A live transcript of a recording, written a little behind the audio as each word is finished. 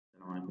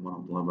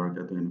Assalamualaikum warahmatullahi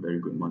wabarakatuh, and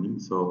very good morning.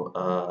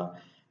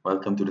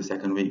 Welcome to the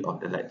second week of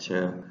the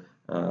lecture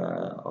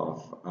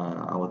of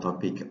our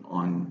topic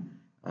on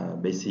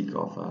basic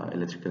of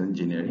electrical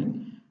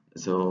engineering.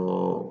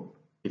 So,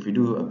 if we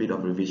do a bit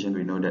of revision,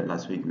 we know that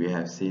last week we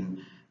have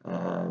seen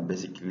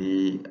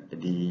basically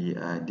the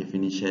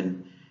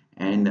definition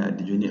and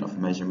the unit of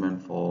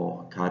measurement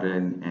for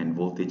current and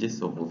voltages.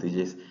 So,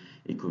 voltages,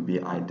 it could be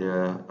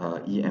either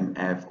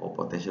EMF or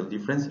potential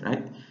difference,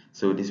 right?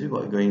 So this week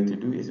what we're going to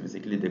do is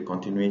basically the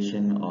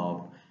continuation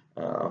of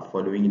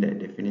following that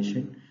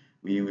definition.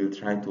 We will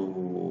try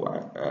to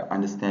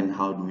understand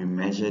how do we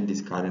measure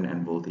this current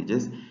and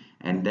voltages,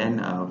 and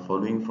then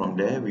following from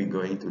there we're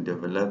going to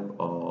develop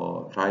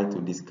or try to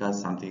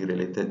discuss something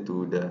related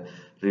to the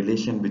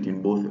relation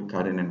between both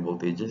current and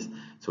voltages.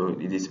 So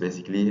it is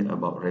basically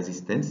about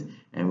resistance,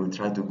 and we'll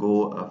try to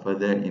go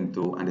further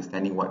into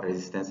understanding what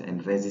resistance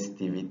and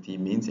resistivity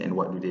means and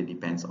what do they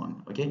depends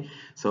on. Okay,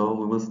 so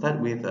we will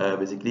start with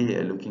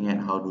basically looking at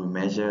how do we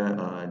measure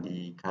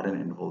the current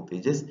and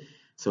voltages.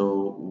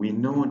 So we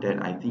know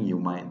that I think you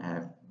might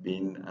have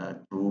been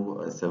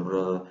through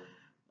several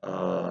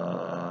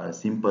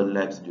simple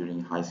labs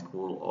during high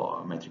school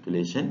or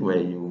matriculation, where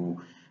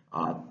you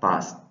are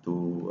tasked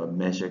to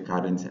measure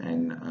currents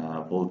and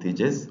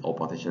voltages or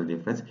potential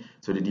difference.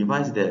 So the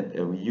device that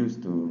we use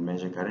to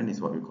measure current is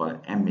what we call an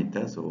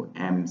ammeter. So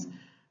amps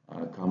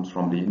comes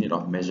from the unit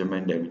of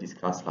measurement that we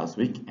discussed last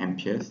week,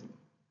 amperes,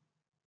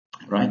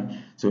 right?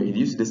 So it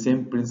uses the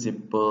same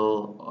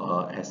principle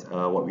as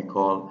what we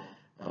call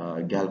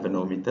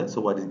galvanometer.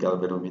 So what is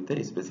galvanometer?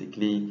 It's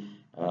basically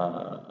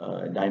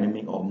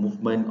dynamic or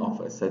movement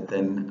of a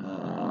certain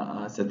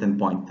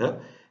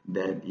pointer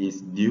that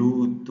is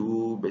due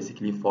to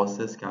basically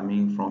forces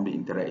coming from the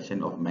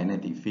interaction of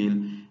magnetic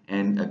field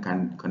and a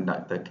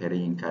conductor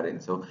carrying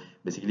current. So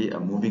basically a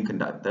moving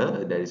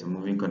conductor, there is a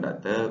moving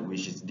conductor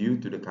which is due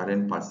to the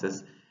current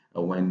passes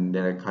when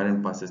the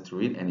current passes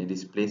through it, and it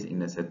is placed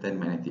in a certain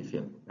magnetic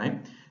field,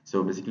 right?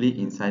 So basically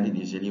inside it,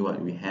 usually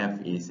what we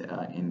have is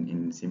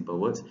in simple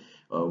words,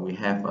 we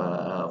have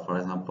for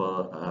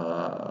example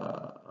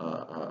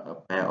a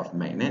pair of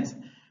magnets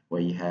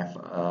where you have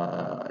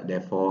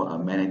therefore a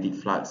magnetic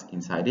flux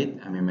inside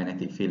it,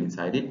 magnetic field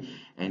inside it,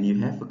 and you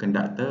have a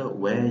conductor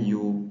where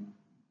you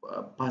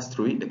pass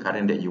through it the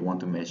current that you want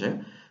to measure.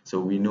 So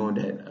we know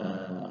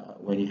that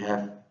when you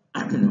have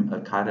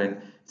a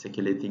current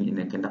circulating in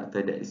a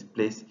conductor that is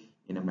placed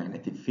in a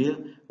magnetic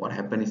field, what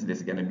happens is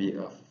there's going to be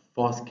a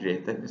force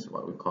created. This is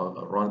what we call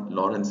a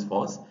Lorentz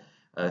force.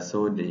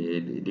 So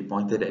the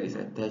pointer that is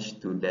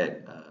attached to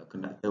that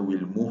conductor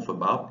will move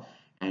about,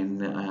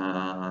 and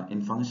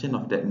in function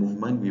of that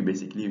movement, we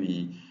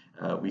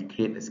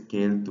create a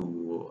scale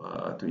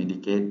to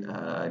indicate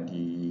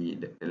the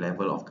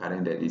level of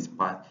current that is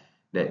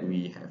that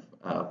we have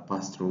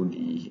passed through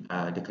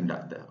the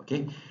conductor.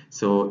 Okay,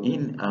 so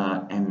in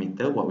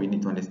ammeter, what we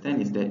need to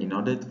understand is that in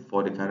order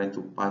for the current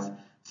to pass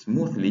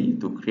smoothly,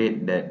 to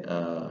create that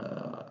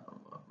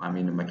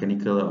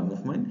mechanical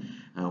movement,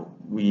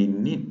 we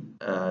need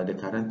the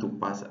current to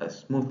pass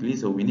smoothly.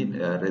 So we need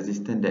a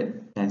resistance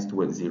that tends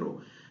towards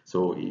zero.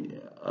 So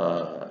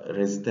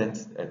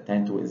resistance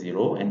tends towards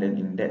zero, and then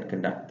in that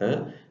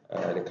conductor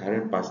the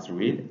current pass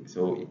through it,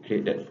 so it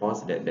creates that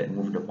force that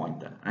move the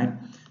pointer, right?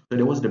 So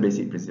that was the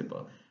basic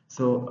principle.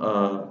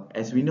 So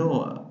as we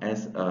know,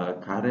 as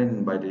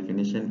current by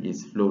definition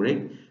is flow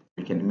rate,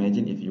 you can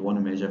imagine if you want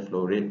to measure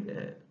flow rate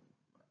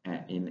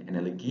in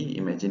analogy,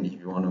 imagine if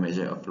you want to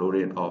measure a flow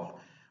rate of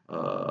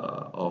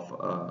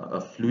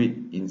a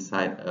fluid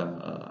inside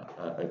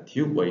a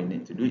tube. What you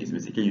need to do is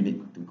basically you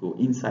need to go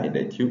inside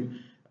the tube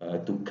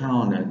to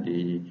count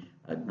the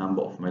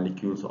number of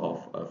molecules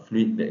of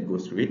fluid that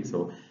goes through it.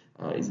 So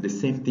it's the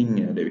same thing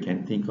that we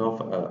can think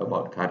of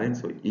about current.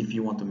 So if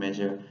you want to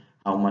measure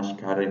how much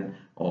current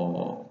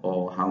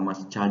or how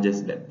much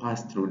charges that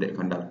pass through that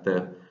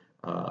conductor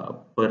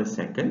per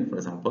second, for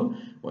example,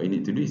 what you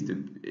need to do is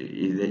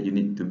that you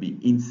need to be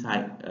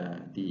inside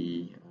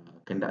the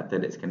conductor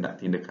that's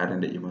conducting the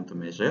current that you want to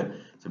measure.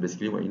 So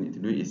basically what you need to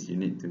do is you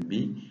need to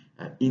be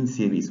in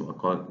series,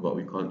 what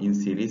we call in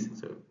series.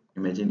 So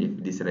imagine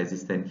if this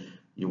resistance,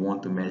 you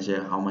want to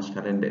measure how much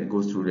current that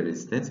goes through the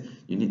resistance,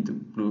 you need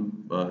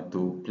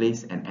to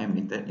place an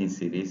ammeter in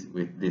series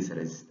with this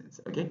resistance.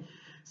 Okay,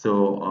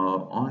 so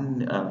on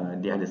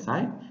the other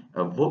side,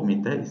 a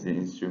voltmeter is the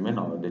instrument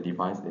or the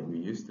device that we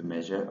use to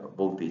measure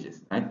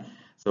voltages, right?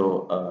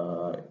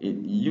 So it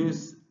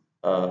uses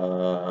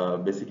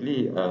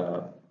basically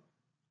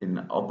in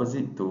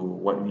opposite to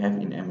what we have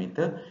in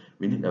ammeter,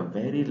 we need a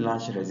very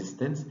large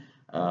resistance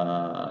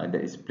that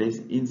is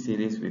placed in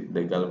series with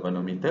the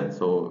galvanometer.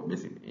 So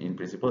basically, in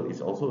principle, it's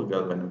also a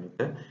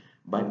galvanometer,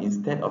 but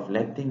instead of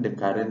letting the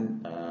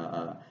current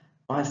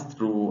pass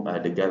through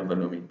the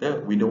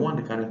galvanometer, we don't want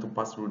the current to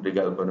pass through the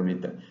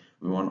galvanometer.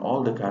 We want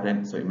all the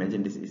current. So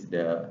imagine this is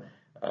the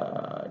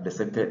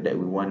circuit that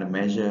we want to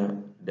measure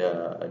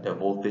the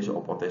voltage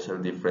or potential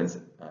difference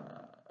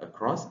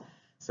across.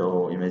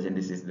 So imagine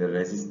this is the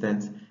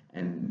resistance,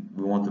 and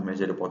we want to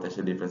measure the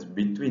potential difference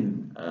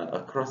between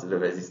across the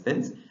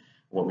resistance,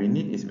 what we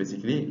need is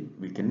basically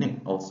we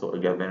connect also a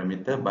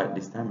galvanometer, but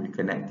this time we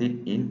connect it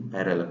in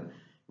parallel,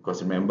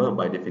 because remember,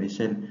 by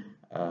definition,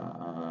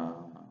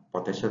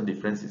 potential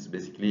difference is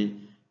basically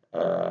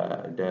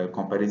the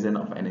comparison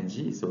of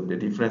energy, so the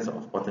difference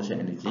of potential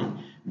energy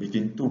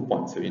between 2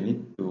 points. So you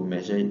need to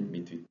measure it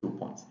between 2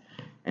 points.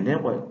 And then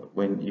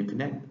when you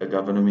connect a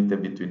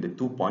galvanometer between the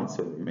 2 points,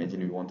 so imagine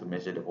we want to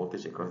measure the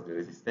voltage across the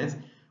resistance,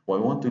 what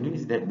we want to do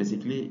is that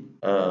basically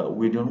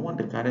we don't want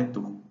the current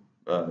to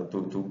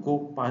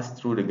go pass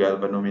through the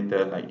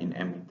galvanometer like in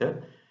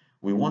ammeter.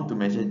 We want to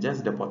measure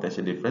just the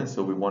potential difference,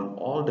 so we want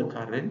all the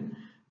current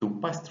to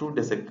pass through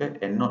the circuit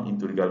and not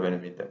into the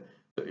galvanometer.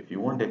 So if you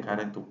want the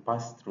current to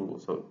pass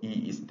through, so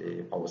E is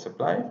the power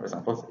supply, for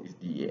example, is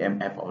the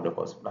EMF of the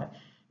power supply.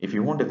 If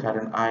you want the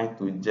current I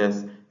to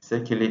just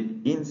circulate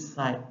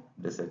inside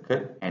the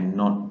circuit and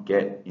not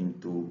get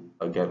into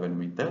a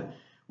galvanometer,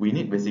 we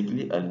need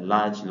basically a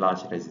large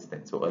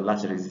resistance. So a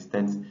large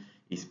resistance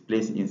is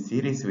placed in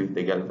series with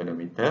the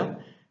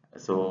galvanometer.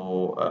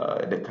 So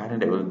the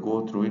current that will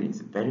go through it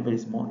is very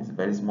small. It's a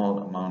very small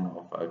amount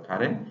of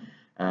current,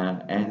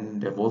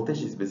 and the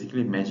voltage is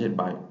basically measured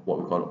by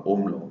what we call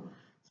Ohm law.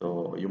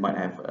 So you might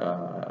have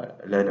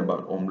learned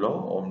about Ohm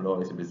law. Ohm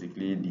law is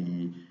basically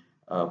the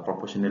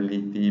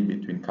proportionality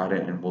between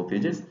current and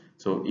voltages.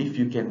 So if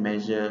you can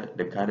measure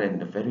the current,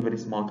 the very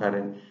small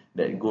current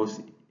that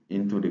goes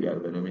into the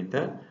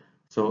galvanometer,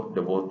 so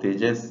the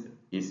voltages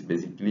is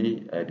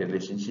basically the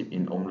relationship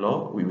in Ohm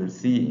law. We will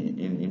see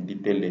in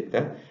detail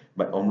later,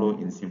 but Ohm law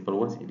in simple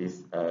words, it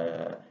is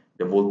the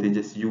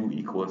voltages U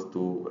equals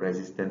to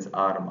resistance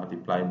R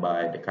multiplied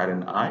by the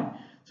current I.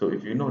 So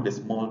if you know the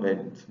small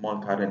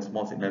current,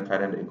 small signal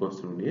current that goes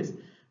through this,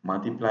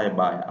 multiply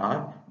by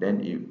R,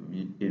 then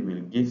it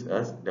will give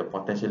us the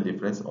potential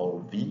difference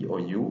of V or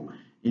U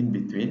in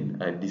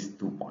between these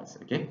 2 points.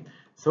 Okay,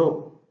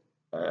 so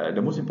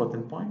the most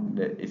important point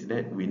is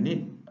that we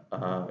need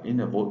in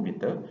a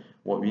voltmeter,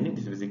 what we need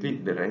is basically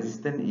the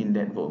resistance in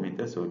that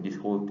voltmeter. So this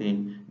whole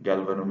thing,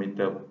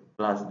 galvanometer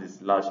plus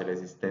this large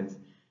resistance,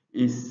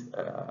 is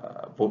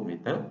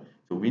voltmeter.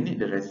 So we need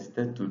the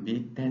resistor to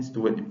be tends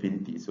toward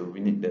infinity. So we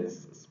need the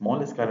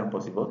smallest current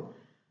possible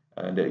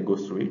that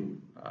goes through it,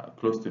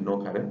 close to no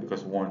current,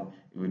 because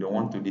we don't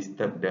want to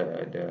disturb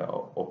the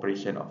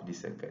operation of this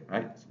circuit,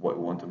 right? So what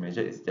we want to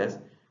measure is just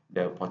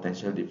the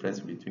potential difference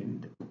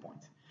between the 2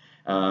 points.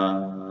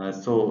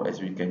 So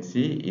as we can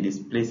see, it is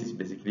placed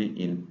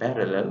basically in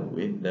parallel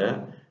with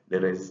the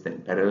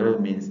resistance. Parallel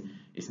means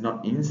it's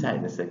not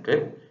inside the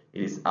circuit,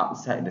 it is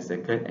outside the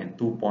circuit, and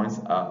 2 points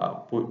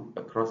are put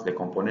across the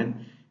component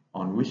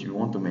on which we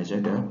want to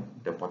measure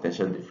the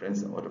potential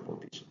difference or the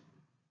voltage.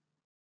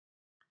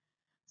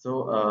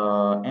 So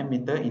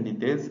ammeter in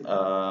details,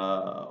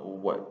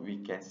 what we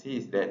can see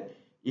is that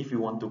if you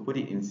want to put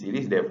it in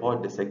series, therefore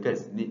the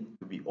circuits need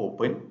to be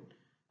open.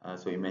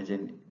 So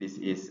imagine this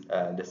is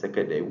the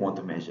circuit that you want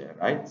to measure,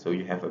 right? So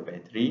you have a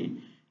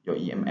battery, your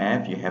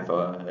EMF, you have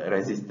a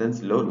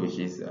resistance load, which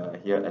is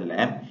here a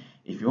lamp.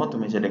 If you want to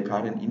measure the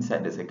current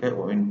inside the circuit,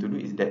 what we need to do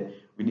is that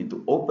we need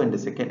to open the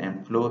circuit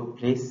and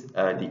place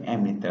the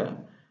ammeter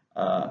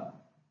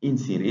in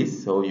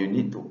series. So you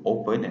need to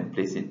open and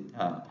place it.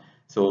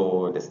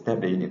 So the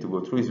step that you need to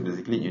go through is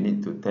basically you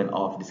need to turn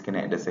off,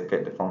 disconnect the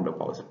circuit from the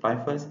power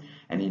supply first,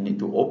 and you need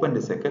to open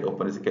the circuit.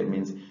 Open the circuit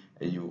means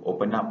you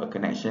open up a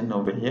connection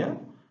over here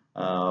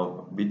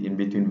in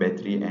between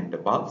battery and the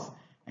bulbs,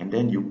 and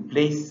then you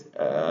place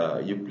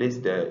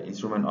the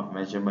instrument of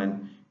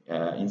measurement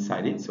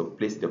inside it. So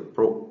place the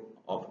probe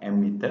of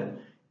ammeter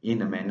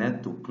in a manner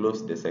to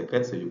close the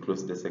circuit. So you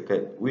close the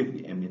circuit with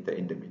the ammeter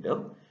in the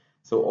middle.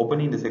 So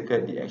opening the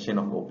circuit, the action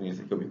of opening the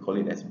circuit, we call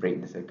it as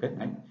break the circuit,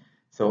 right?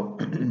 So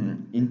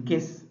in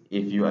case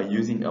if you are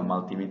using a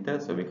multimeter,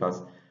 so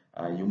because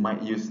you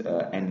might use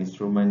an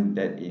instrument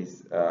that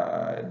is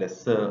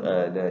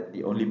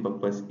the only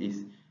purpose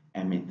is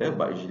ammeter,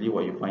 but usually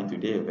what you find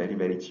today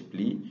very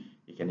cheaply,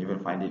 you can even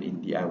find it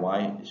in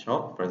DIY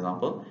shop. For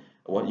example,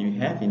 what you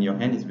have in your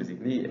hand is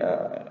basically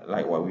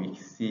like what we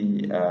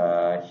see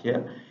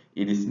here.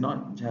 It is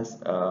not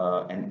just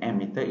an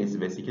ammeter, it's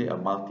basically a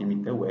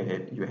multimeter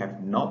where you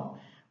have knob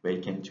where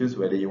you can choose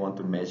whether you want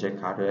to measure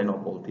current or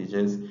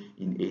voltages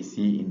in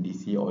AC, in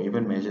DC, or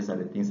even measures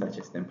other things such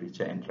as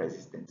temperature and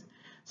resistance.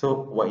 So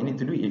what you need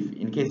to do, if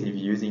in case if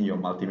you're using your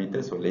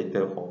multimeter, so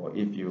later for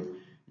if you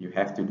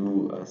have to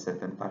do a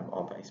certain type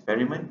of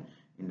experiment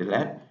in the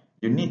lab,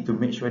 you need to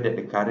make sure that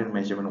the current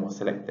measurement was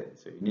selected.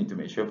 So you need to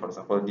make sure, for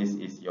example, this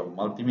is your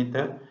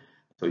multimeter.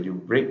 So you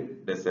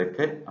break the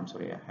circuit. I'm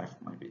sorry, I have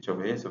my picture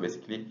over here. So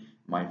basically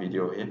my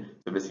video over here.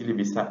 So basically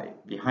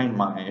behind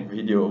my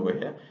video over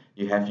here,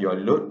 you have your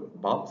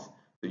load bulbs.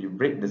 So you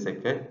break the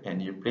circuit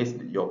and you place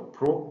your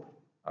probe,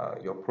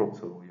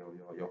 so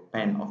your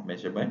pen of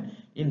measurement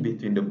in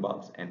between the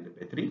bulbs and the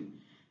battery.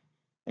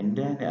 And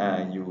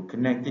then you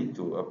connect it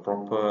to a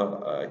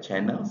proper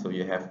channel. So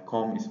you have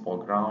COM is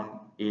for ground,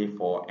 A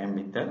for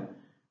ammeter,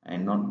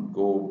 and not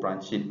go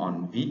branch it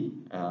on V.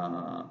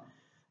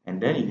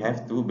 and then you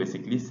have to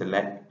basically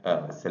select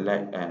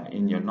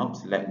in your knob,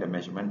 select the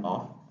measurement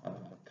of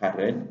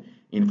current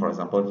in, for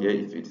example, here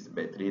if it's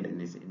battery, then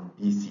it's in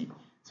DC,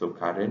 so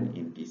current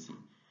in DC.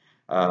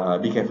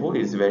 Be careful,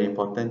 it is very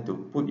important to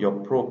put your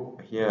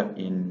probe here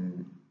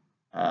in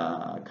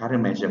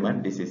current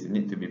measurement. This is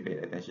need to be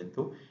paid attention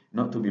to,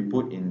 not to be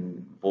put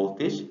in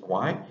voltage.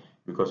 Why?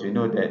 Because we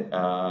know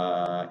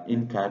that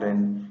in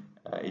current,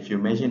 if you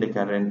measure the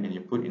current and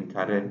you put in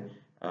current,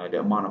 the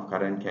amount of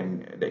current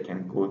that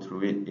can go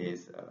through it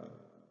is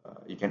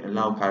you can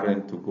allow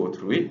current to go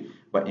through it.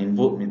 But in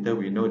voltmeter,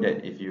 we know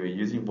that if you are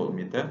using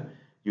voltmeter,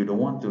 you don't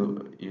want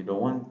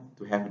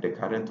to have the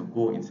current to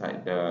go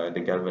inside the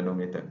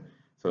galvanometer.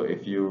 So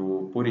if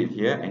you put it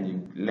here and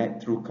you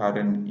let through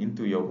current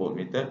into your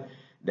voltmeter,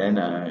 then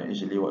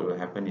usually what will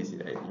happen is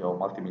that your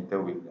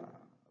multimeter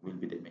will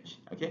be damaged.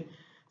 Okay,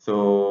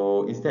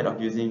 so instead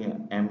of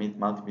using a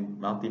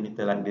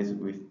multimeter like this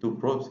with two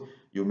probes,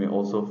 you may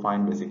also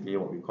find basically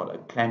what we call a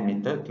clamp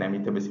meter. Clamp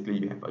meter, basically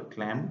you have a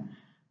clamp,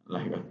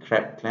 like a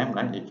crab clamp,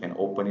 right? You can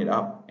open it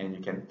up and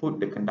you can put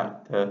the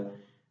conductor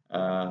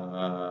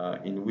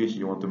in which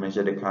you want to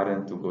measure the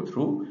current to go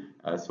through,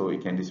 so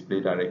it can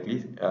display directly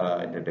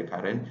the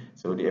current.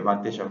 So the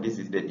advantage of this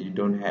is that you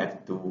don't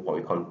have to what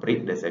we call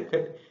break the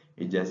circuit.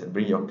 You just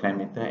bring your clamp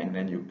meter and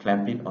then you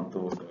clamp it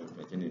onto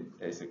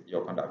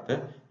your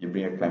conductor. You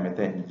bring a clamp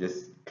meter and you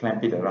just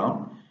clamp it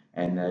around,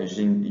 and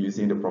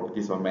using the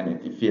properties of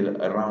magnetic field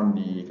around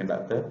the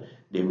conductor,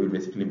 they will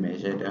basically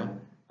measure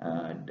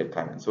the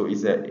current. So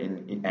it's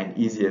an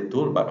easier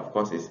tool, but of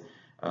course it's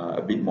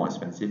a bit more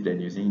expensive than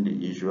using the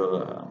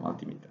usual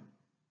multimeter.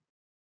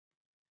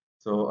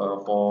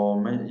 So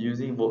for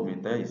using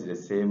voltmeter, it's the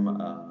same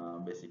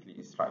basically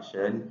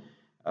instruction,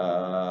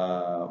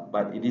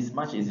 but it is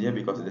much easier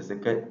because the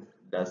circuit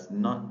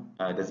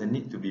doesn't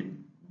need to be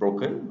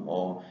broken,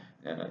 or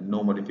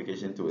no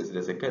modification towards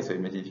the circuit. So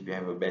imagine if you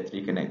have a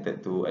battery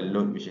connected to a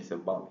load which is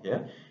about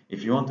here.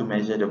 If you want to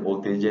measure the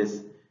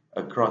voltages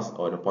across,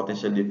 or the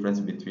potential difference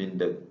between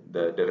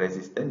the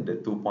resistance, the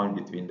 2 point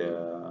between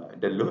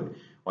the load,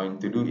 what you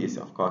need to do is,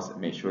 of course,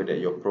 make sure that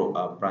your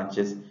probe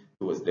branches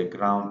towards the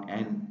ground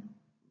and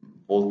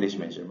voltage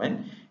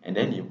measurement, and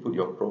then you put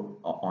your probe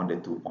on the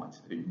 2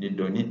 points. You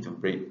don't need to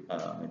break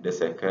the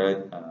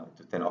circuit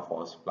to turn off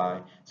power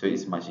supply, so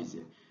it's much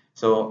easier.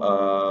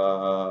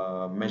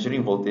 So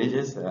measuring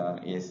voltages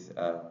is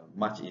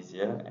much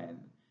easier,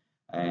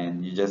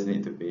 and you just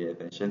need to pay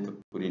attention to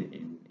put it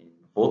in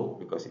volt,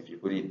 because if you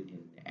put it in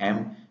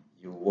amp,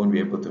 you won't be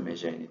able to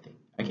measure anything.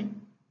 Okay.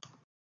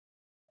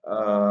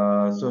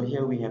 So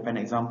here we have an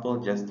example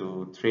just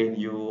to train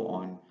you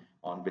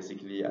on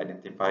basically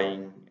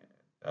identifying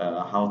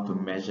how to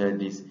measure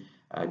these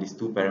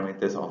two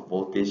parameters of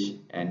voltage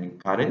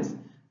and currents,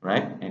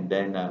 right? And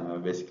then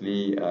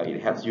basically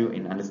it helps you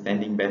in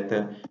understanding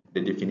better the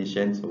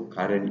definition. So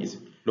current is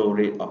flow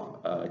rate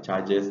of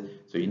charges,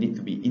 so you need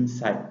to be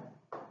inside,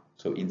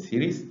 so in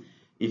series.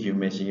 If you're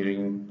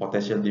measuring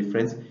potential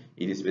difference,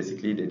 it is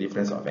basically the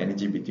difference of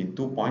energy between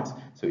 2 points,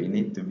 so you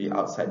need to be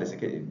outside the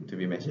circuit to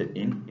be measured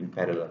in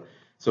parallel.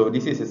 So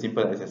this is a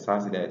simple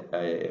exercise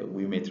that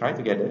we may try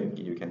together.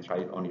 You can try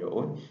it on your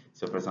own.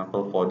 So for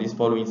example, for this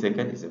following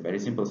circuit, it's a very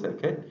simple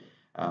circuit.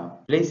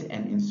 Place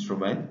an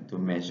instrument to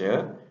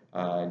measure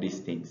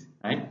these things,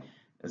 right?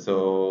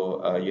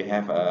 So you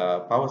have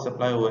a power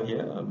supply over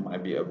here,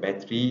 might be a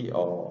battery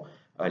or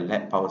a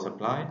LED power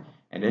supply,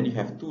 and then you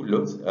have two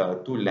loads,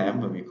 two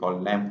lamps, we call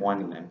lamp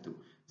 1 and lamp 2.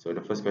 So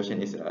the first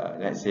question is,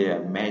 let's say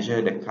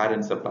measure the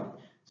current supply.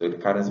 So the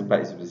current supply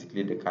is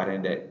basically the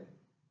current that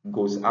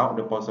goes out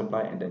the power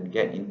supply and then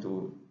get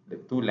into the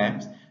two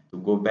lamps to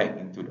go back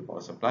into the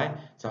power supply.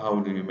 So how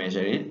do you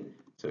measure it?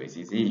 So it's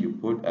easy, you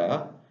put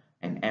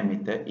an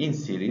ammeter in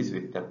series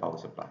with the power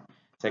supply.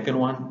 Second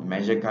one,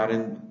 measure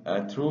current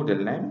through the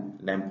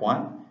lamp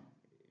 1.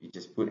 You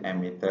just put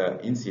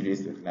ammeter in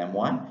series with lamp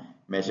 1.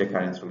 Measure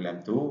current through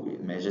lamp 2,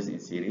 it measures in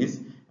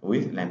series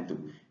with lamp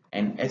 2.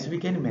 And as we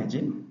can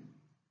imagine,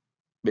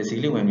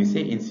 basically when we say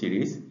in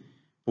series,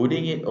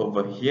 putting it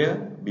over here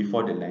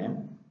before the lamp,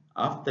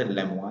 after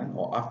lamp 1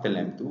 or after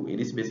lamp 2, it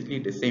is basically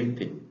the same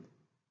thing,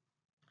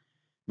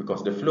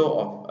 because the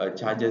flow of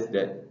charges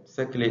that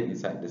circulate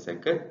inside the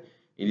circuit,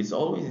 it is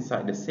always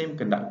inside the same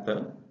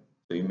conductor.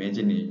 So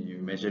imagine you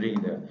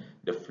measuring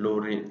the flow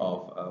rate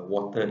of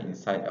water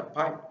inside a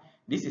pipe.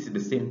 This is the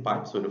same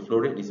pipe, so the flow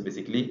rate is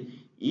basically,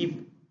 if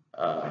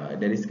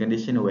there is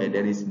condition where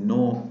there is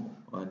no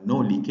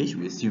leakage,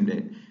 we assume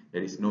that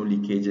there is no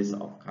leakages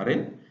of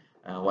current.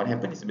 What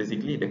happens is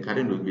basically the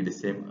current will be the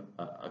same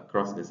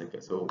across the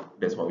circuit. So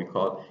that's what we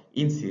call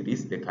in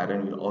series, the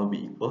current will all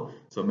be equal.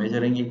 So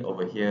measuring it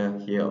over here,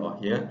 here, or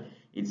here,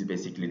 it's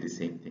basically the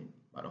same thing.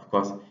 But of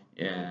course,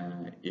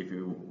 if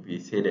we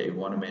say that you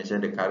want to measure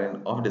the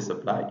current of the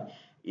supply,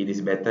 it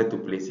is better to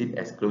place it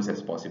as close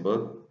as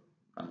possible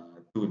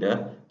to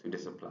the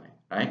supply,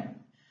 right?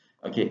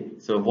 Okay,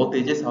 so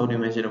voltages, how do you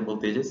measure the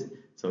voltages?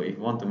 So if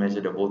you want to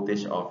measure the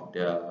voltage of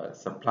the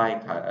supply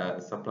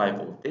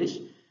voltage,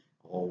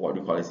 or what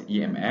we call as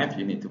EMF,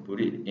 you need to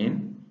put it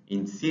in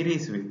in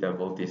series with the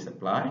voltage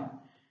supply.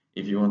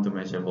 If you want to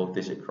measure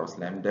voltage across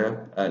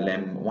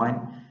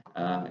lamp1,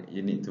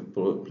 you need to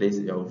place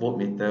your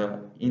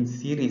voltmeter in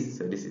series.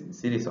 So this is in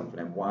series of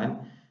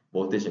lamp1,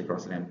 voltage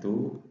across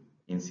lamp2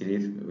 in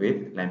series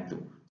with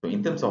lamp2. So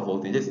in terms of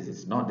voltages, it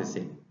is not the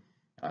same.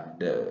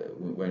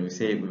 When we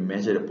say we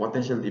measure the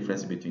potential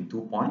difference between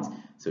 2 points,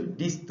 so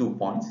these 2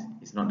 points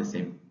is not the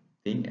same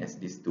thing as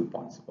these 2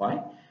 points.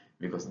 Why?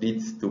 Because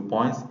these 2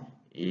 points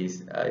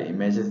is it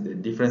measures the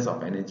difference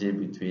of energy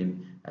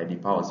between the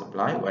power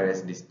supply,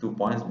 whereas these 2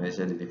 points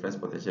measure the difference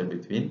potential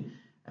between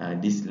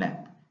this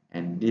lamp,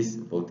 and these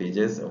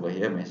voltages over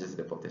here measures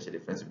the potential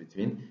difference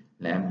between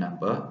lamp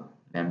number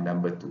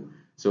 2.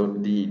 So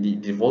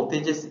the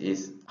voltages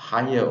is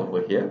higher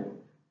over here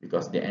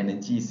because the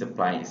energy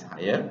supply is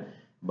higher,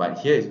 but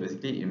here is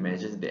basically it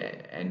measures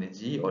the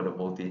energy or the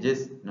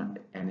voltages, not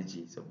the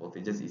energy. So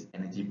voltages is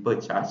energy per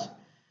charge.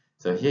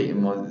 So here it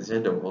measures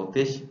the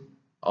voltage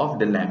of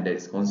the lamp that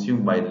is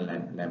consumed by the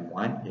lamp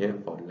 1 here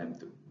for lamp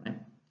 2, right?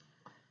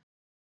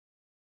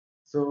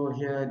 So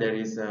here there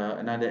is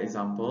another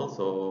example.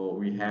 So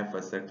we have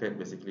a circuit.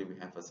 Basically we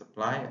have a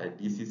supply, a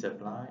DC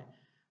supply.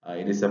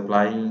 It is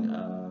supplying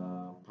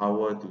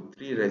power to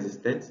 3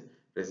 resistors,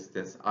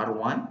 resistance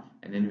R1,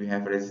 and then we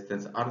have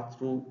resistance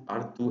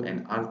R2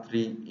 and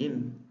R3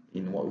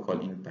 in what we call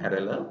in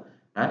parallel,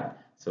 right?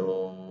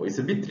 So it's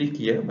a bit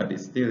trickier, but it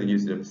still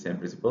uses the same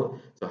principle.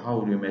 So how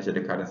do we measure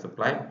the current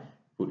supply?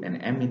 Put an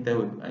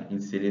ammeter in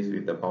series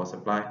with the power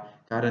supply.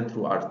 Current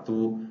through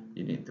R2,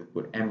 you need to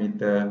put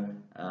ammeter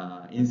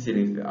in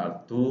series with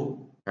R2.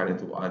 Current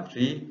to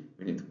R3,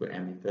 we need to put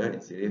ammeter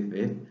in series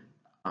with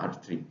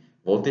R3.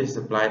 Voltage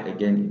supplied,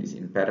 again, it is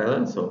in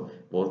parallel. So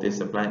voltage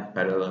supplied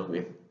parallel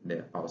with the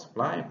power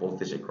supply.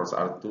 Voltage across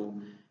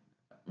R2,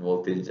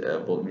 voltage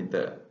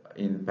voltmeter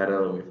in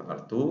parallel with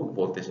R2.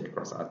 Voltage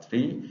across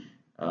R3,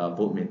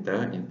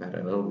 voltmeter in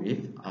parallel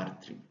with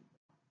R3.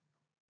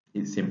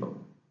 It's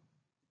simple.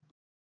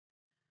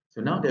 So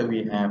now that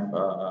we have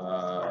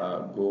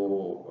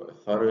go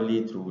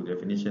thoroughly through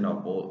definition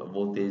of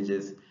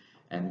voltages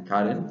and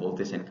current,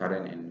 voltage and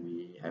current, and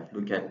we have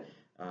looked at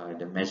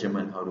the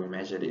measurement, how do we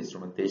measure the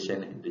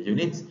instrumentation and the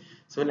units.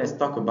 So let's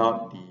talk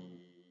about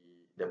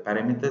the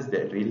parameters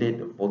that relate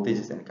the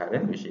voltages and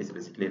current, which is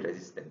basically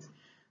resistance.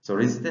 So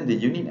resistance, the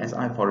unit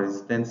SI for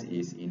resistance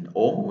is in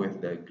ohm with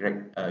the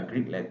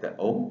Greek letter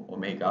ohm,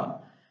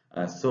 omega.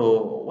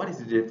 So what is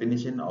the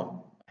definition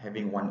of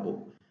having 1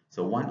 ohm?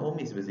 So 1 ohm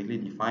is basically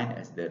defined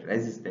as the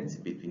resistance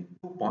between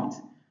 2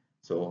 points.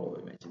 So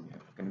imagine we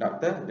have a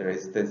conductor, the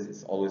resistance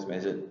is always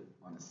measured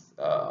on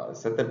a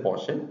certain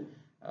portion.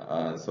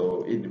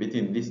 So in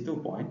between these 2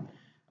 points,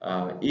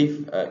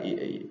 if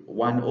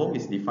 1 ohm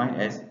is defined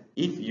as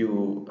if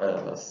you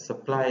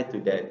supply to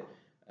that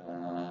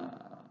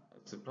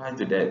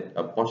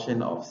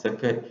portion of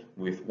circuit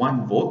with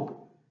 1 volt,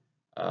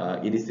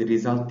 it is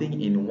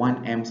resulting in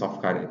 1 amps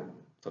of current.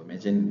 So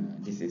imagine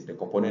this is the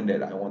component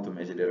that I want to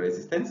measure the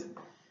resistance.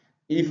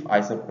 If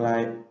I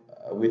supply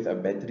with a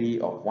battery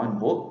of 1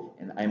 volt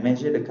and I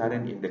measure the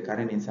current, if the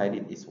current inside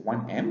it is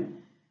 1 amp,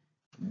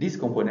 this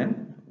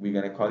component we're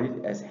going to call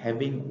it as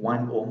having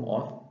 1 ohm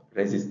of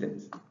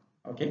resistance.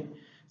 Okay,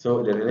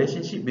 so the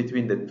relationship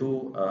between the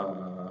two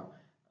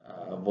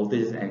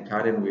voltages and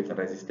current with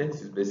resistance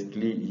is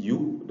basically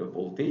U, the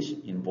voltage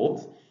in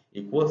volts,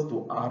 equals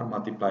to R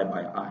multiplied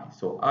by I.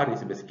 So R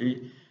is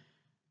basically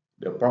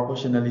the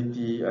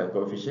proportionality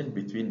coefficient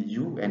between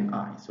U and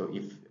I. So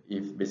if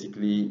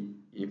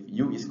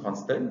U is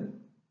constant,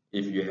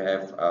 if you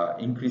have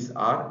increased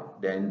R,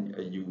 then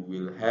you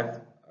will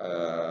have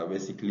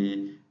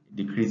basically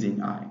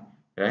decreasing I,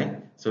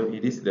 right? So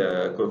it is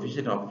the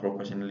coefficient of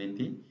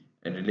proportionality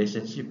and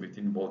relationship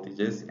between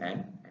voltages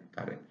and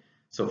current.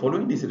 So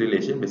following this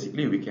relation,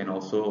 basically we can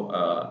also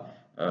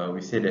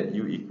we say that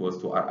U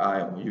equals to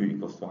Ri or U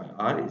equals to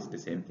IR is the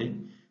same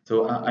thing.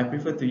 So I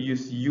prefer to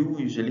use U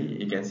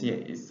usually. You can see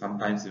it's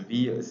sometimes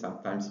V or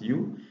sometimes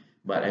U,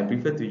 but I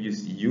prefer to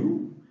use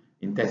U.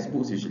 In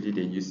textbooks, usually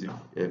they use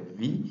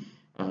V.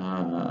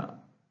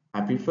 I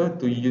prefer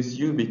to use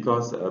U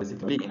because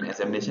basically in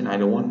examination, I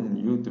don't want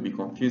you to be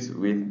confused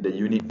with the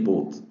unit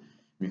volts,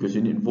 because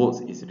unit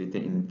volts is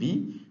written in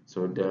V.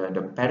 So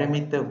the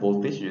parameter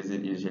voltage,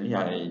 usually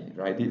I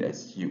write it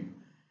as U.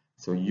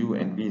 So U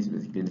and V is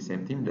basically the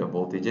same thing, the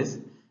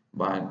voltages,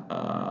 but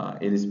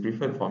it is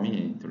preferred for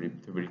me to be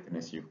written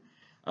as U.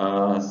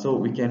 So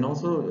we can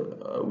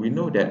also, we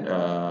know that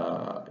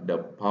the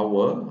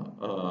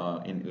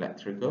power in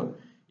electrical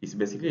is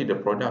basically the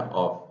product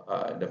of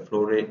the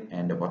flow rate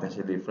and the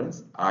potential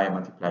difference, I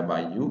multiplied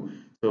by U.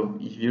 So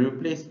if you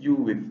replace U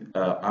with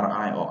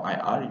Ri or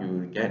IR, you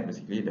will get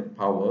basically the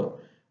power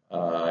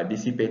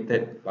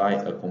dissipated by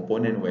a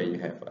component where you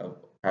have a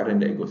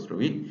current that goes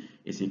through it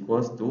is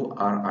equals to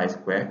Ri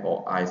square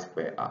or I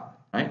square R,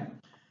 right?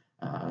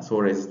 So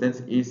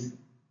resistance is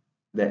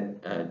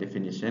that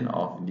definition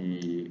of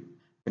the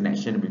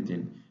connection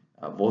between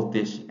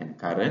voltage and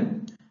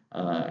current,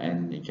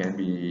 and it can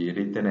be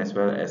written as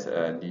well as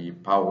the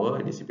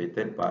power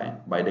dissipated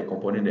by the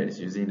component that is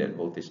using that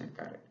voltage and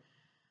current.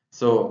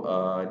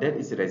 So that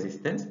is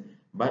resistance,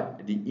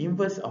 but the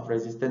inverse of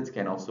resistance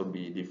can also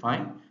be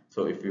defined.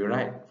 So if you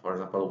write, for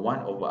example, 1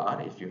 over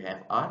R, if you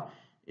have R,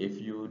 if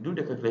you do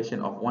the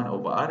calculation of 1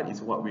 over R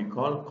is what we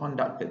call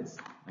conductance.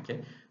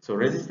 Okay, so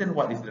resistance,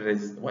 what is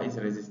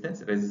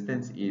resistance?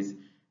 Resistance is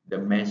the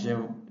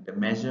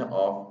measure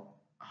of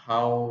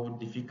how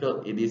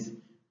difficult it is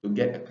to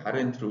get a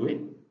current through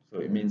it. So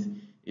it means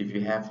if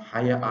you have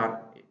higher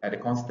R at a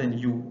constant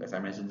U, as I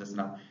mentioned just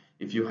now,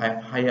 if you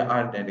have higher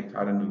R, then the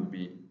current will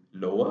be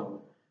lower.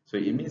 So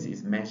it means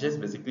it measures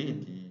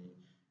basically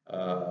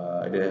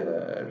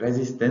the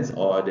resistance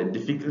or the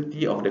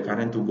difficulty of the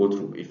current to go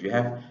through. If you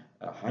have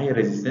a higher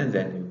resistance,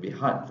 then it will be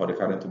hard for the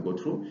current to go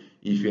through.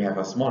 If you have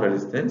a small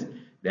resistance,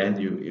 then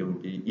it will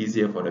be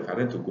easier for the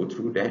current to go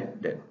through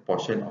that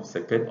portion of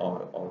circuit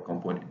or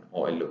component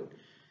or a load.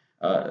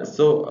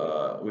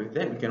 With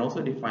that, we can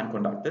also define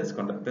conductance.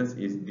 Conductance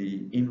is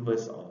the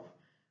inverse of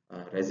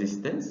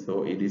resistance.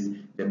 So it is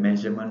the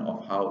measurement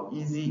of how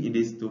easy it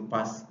is to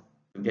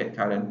get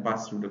current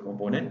pass through the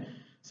component.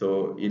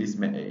 So it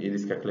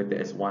is calculated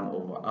as 1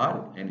 over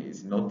R, and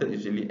it's noted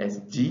usually as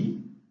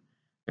G,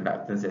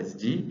 conductance as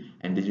G,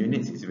 and the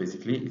units is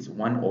basically it's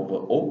 1 over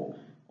O,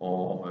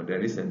 or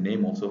there is a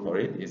name also for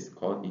it. It's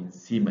called in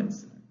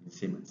Siemens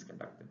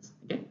conductance.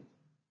 Okay.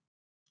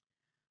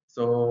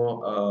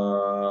 So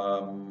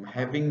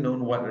having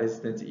known what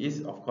resistance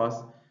is, of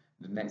course,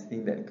 the next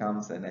thing that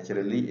comes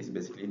naturally is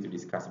basically to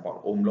discuss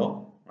about Ohm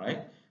law,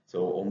 right?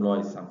 So Ohm law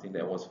is something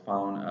that was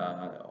found,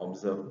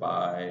 observed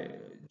by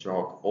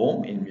Georg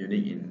Ohm in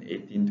Munich in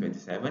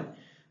 1827.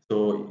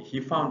 So he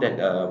found that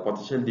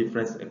potential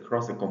difference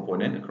across a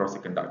component, across a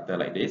conductor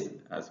like this.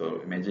 So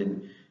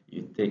imagine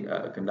you take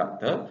a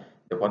conductor,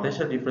 the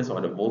potential difference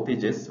or the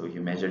voltages, so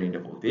you're measuring the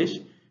voltage,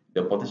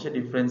 the potential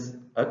difference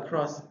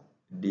across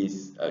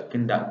this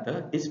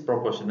conductor is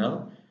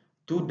proportional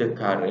to the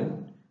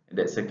current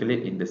that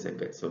circulate in the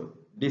circuit. So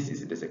this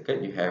is the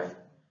circuit. You have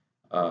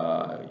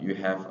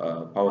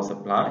a power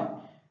supply,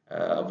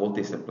 a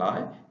voltage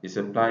supply. You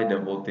supply the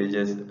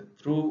voltages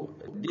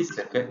through this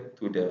circuit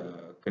to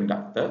the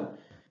conductor.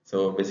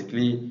 So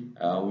basically,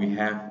 we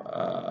have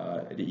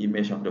the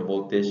image of the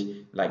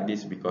voltage like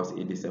this because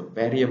it is a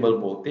variable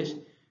voltage.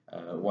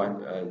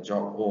 What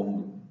Georg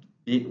Ohm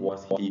did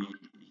was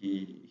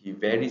he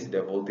varies the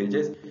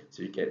voltages,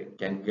 so you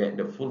can get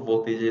the full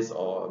voltages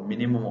or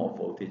minimum of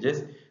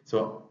voltages.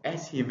 So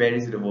as he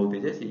varies the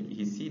voltages,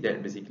 he see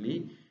that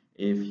basically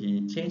if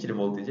he change the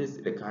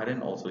voltages, the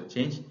current also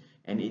change,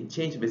 and it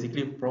changed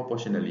basically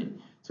proportionally.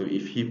 So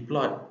if he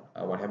plot,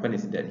 what happened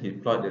is that he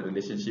plot the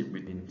relationship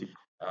between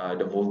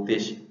the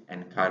voltage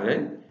and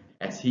current.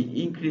 As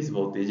he increase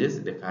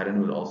voltages, the current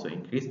will also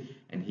increase,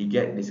 and he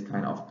get this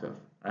kind of curve,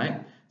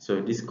 right?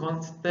 So this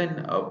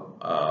constant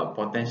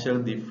potential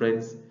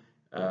difference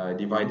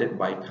divided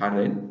by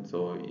current.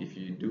 So if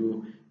you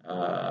do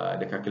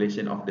the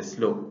calculation of the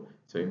slope,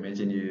 so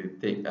imagine you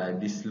take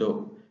this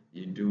slope,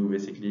 you do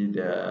basically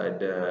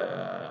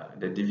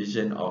the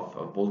division of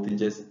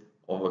voltages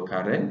over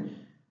current.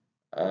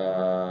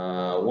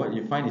 What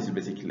you find is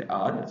basically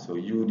R. So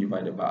U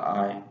divided by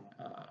I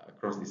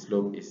across the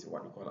slope is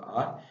what we call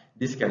R.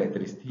 This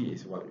characteristic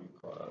is what we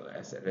call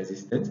as a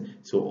resistance.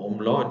 So Ohm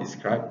law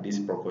describes this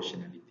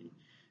proportionality.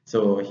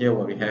 So here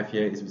what we have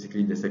here is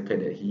basically the circuit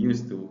that he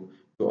used to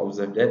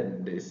observe that,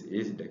 and this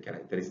is the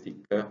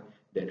characteristic curve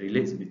that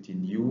relates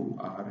between U,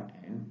 R,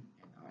 and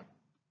I.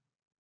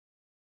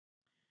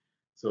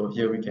 So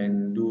here we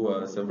can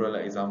do several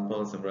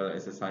examples, several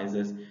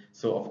exercises.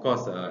 So of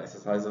course,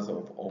 exercises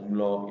of Ohm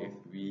law, if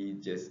we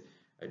just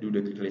do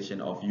the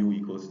calculation of U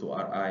equals to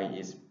Ri,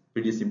 is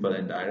pretty simple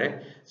and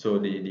direct. So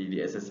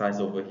the exercise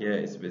over here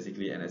is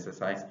basically an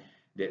exercise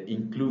that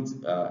includes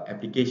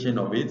application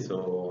of it.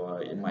 So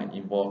it might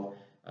involve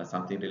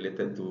something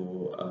related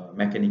to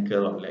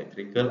mechanical or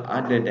electrical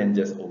other than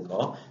just Ohm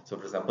law. So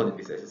for example, in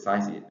this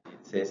exercise, it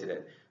says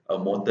that a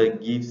motor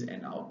gives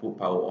an output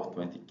power of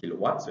 20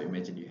 kilowatt. So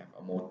imagine you have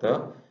a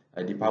motor,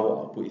 the power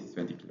output is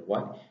 20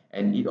 kilowatt,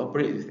 and it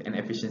operates with an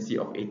efficiency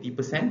of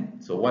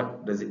 80%. So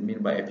what does it mean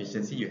by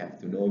efficiency? You have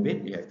to know a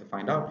bit, you have to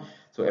find out.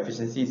 So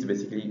efficiency is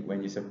basically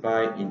when you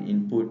supply in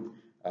input,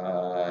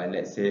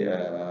 let's say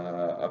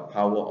a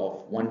power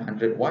of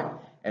 100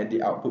 watt, at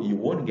the output you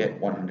won't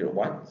get 100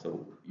 watt.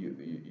 So you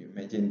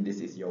imagine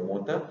this is your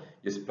motor,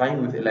 you're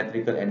supplying with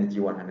electrical energy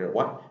 100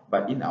 watt,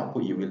 but in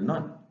output you will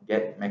not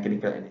get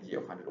mechanical energy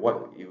of 100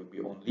 watt, it will be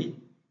only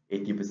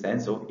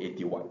 80%, so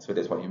 80 watt. So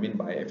that's what you mean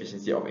by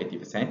efficiency of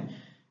 80%.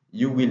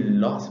 You will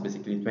lose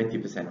basically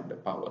 20% of the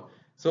power.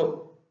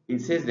 So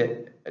it says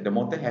that the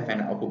motor have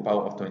an output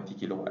power of 20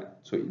 kilowatt.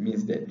 So it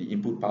means that the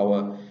input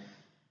power,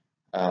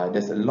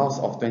 there's a loss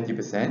of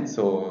 20%.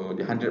 So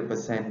the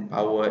 100%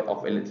 power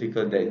of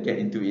electrical that get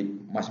into it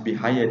must be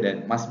higher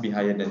than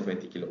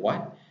 20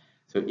 kilowatt.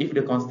 So if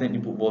the constant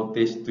input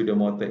voltage to the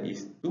motor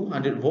is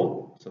 200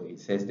 volt, so it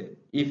says that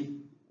if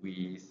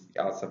we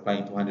are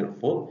supplying 200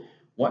 volt,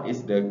 what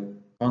is the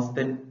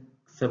constant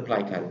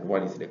supply current?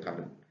 What is the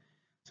current?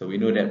 So we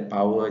know that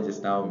power,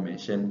 just now we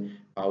mentioned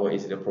power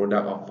is the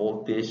product of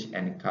voltage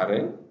and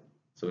current.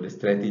 So the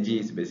strategy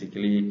is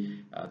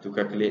basically to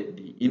calculate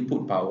the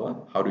input power.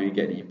 How do we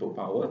get the input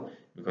power?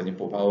 Because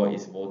input power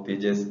is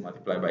voltages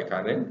multiplied by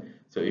current.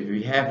 So if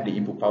we have the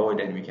input power,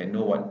 then we can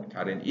know what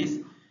current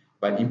is.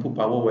 But input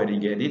power, where do we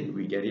get it?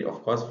 We get it,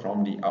 of course,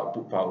 from the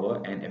output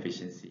power and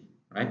efficiency,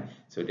 right?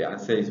 So the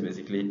answer is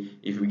basically,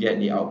 if we get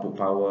the output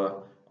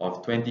power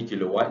of 20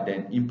 kilowatt,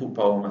 then input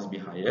power must be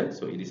higher.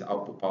 So it is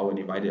output power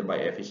divided by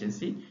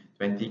efficiency.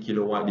 20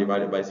 kilowatt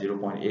divided by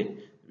 0.8,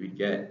 we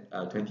get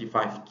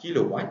 25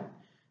 kilowatt.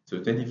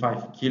 So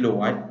 25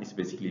 kilowatt is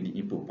basically the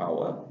input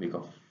power,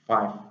 because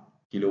 5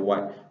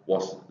 kilowatt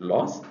was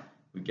lost.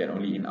 We get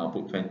only in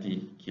output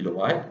 20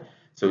 kilowatt.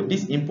 So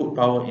this input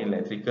power in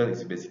electrical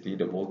is basically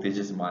the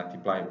voltages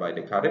multiplied by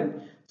the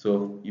current.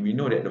 So if we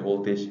know that the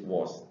voltage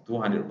was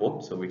 200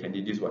 volts, so we can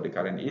deduce what the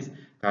current is.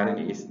 Current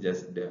is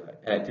just the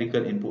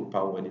electrical input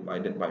power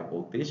divided by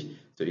voltage.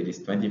 So it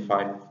is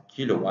 25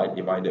 kilowatt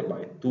divided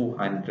by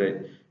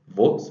 200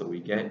 volts. So we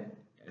get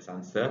as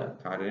answer,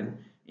 current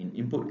in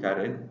input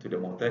current to the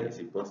motor is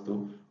equals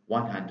to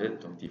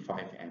 125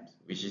 amps,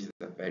 which is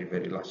a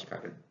very large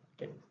current.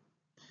 Okay.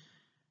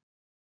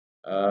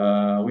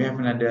 We have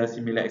another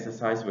similar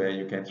exercise where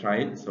you can try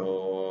it.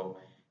 So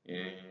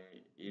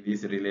it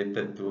is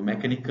related to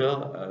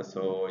mechanical.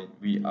 So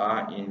we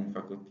are in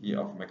Faculty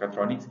of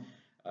Mechatronics.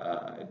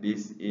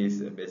 This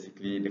is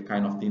basically the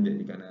kind of thing that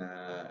you're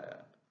gonna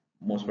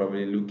most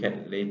probably look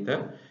at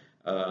later,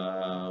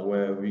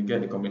 where we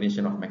get the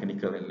combination of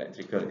mechanical and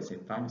electrical at the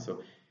same time.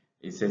 So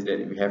it says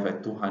that we have a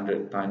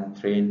 200-ton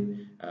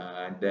train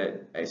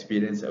that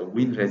experience a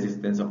wind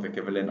resistance of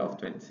equivalent of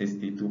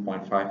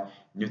 62.5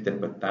 Newton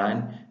per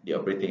ton. The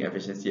operating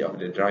efficiency of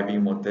the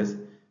driving motors.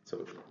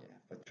 So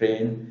a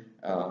train,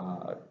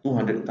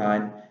 200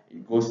 ton,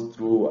 it goes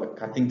through,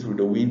 cutting through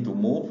the wind to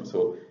move.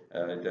 So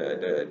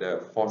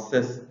the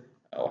forces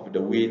of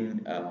the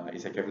wind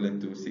is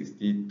equivalent to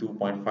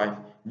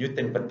 62.5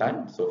 Newton per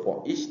ton. So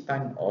for each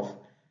ton of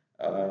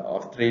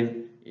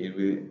train, it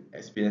will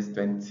experience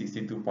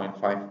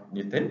 62.5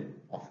 Newton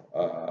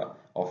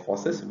of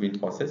forces, wind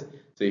forces.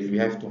 So if you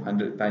have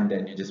 200 ton,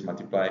 then you just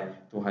multiply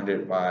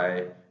 200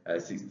 by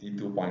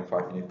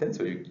 62.5 Newton.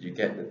 So you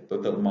get the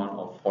total amount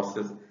of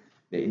forces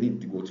that you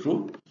need to go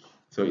through.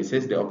 So it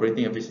says the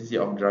operating efficiency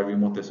of driving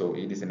motor. So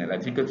it is an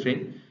electrical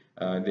train.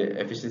 The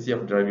efficiency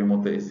of driving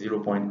motor is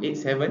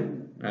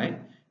 0.87,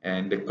 right?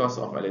 And the cost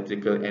of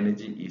electrical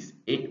energy is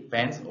 8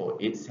 pence or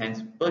 8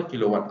 cents per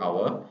kilowatt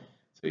hour.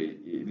 So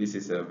this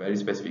is a very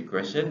specific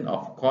question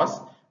of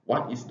cost.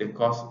 What is the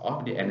cost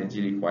of the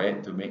energy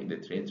required to make the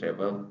train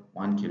travel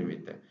 1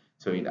 kilometer?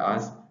 So it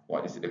asks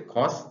what is the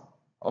cost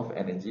of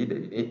energy that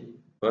you need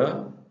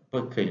per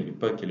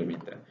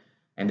kilometer.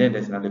 And then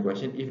there's another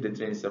question. If the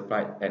train is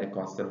supplied at a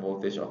constant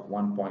voltage of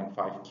 1.5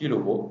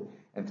 kilovolt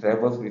and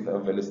travels with a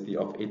velocity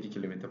of 80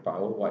 km per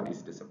hour, what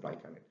is the supply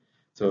current?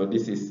 So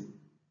this is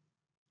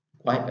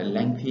quite a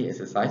lengthy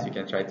exercise. You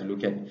can try to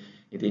look at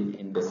it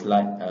in the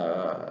slide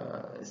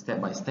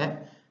step by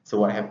step. So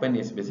what happened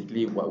is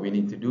basically what we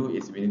need to do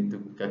is we need to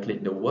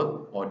calculate the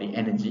work or the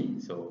energy.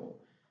 So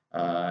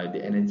the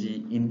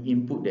energy in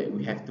input that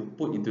we have to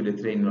put into the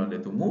train in order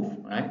to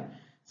move, right?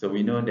 So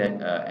we know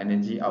that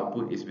energy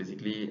output is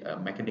basically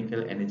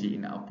mechanical energy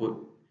in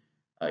output.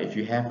 If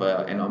you have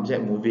an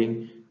object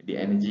moving, the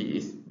energy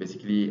is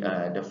basically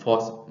the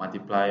force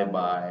multiplied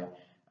by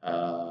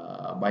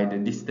the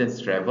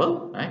distance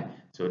traveled, right?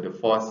 So the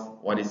force,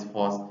 what is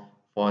force?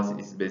 Force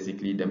is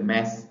basically the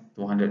mass,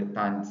 200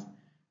 tons,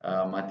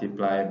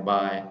 multiplied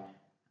by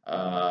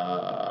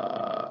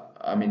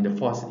the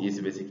force is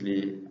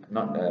basically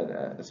not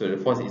so the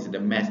force is the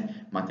mass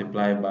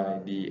multiplied by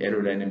the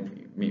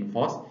aerodynamic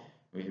force,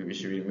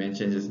 which we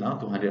mentioned just now,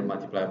 200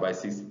 multiplied by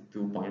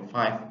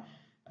 62.5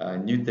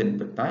 Newton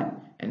per ton,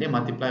 and then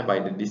multiply by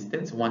the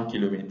distance, 1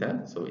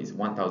 kilometer, so it's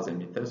 1000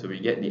 meters. So we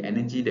get the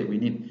energy that we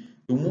need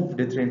to move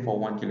the train for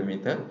 1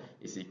 kilometer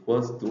is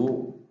equals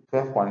to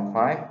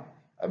 12.5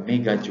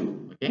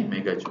 megajoule. Okay,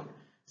 megajoule.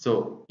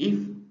 So if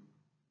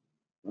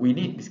we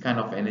need this kind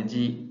of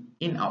energy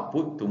in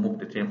output to move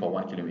the train for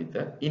 1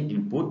 kilometer, in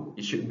input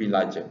it should be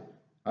larger,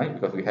 right?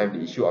 Because we have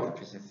the issue of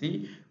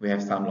efficiency, we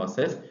have some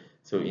losses.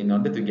 So in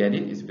order to get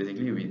it, is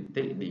basically we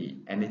take the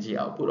energy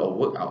output or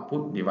work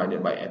output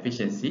divided by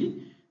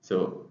efficiency.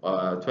 So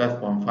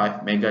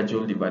 12.5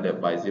 megajoule divided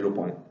by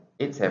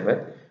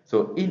 0.87.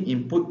 So in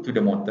input to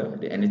the motor,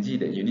 the energy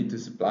that you need to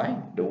supply,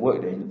 the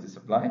work that you need to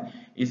supply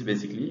is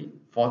basically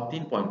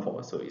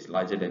 14.4. So it's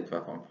larger than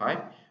 12.5,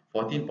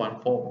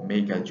 14.4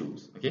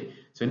 megajoules. Okay,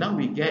 so now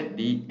we get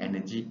the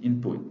energy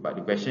input, but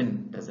the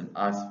question doesn't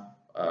ask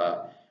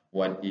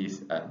what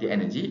is the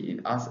energy. It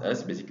asks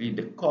us basically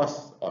the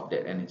cost of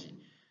that energy.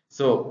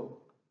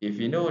 So if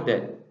you know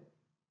that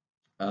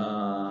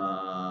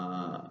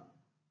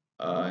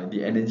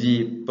the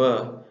energy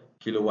per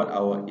kilowatt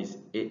hour is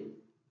 8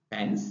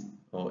 pence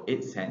or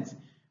 8 cents,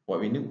 what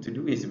we need to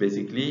do is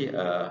basically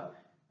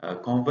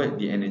convert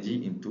the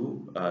energy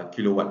into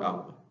kilowatt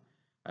hour.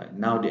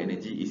 Now the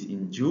energy is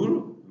in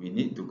joule, we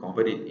need to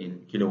convert it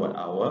in kilowatt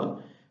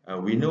hour.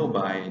 we know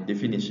by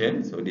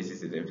definition, so this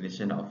is the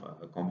definition of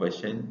a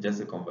conversion,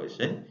 just a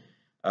conversion.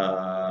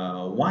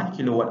 1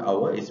 kilowatt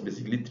hour is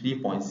basically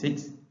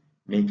 3.6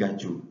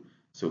 megajoule.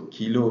 So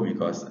kilo,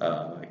 because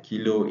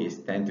kilo is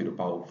 10 to the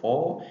power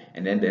 4,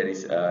 and then there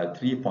is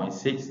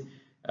 3.6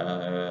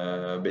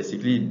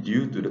 basically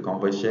due to the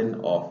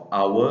conversion of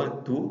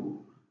hour to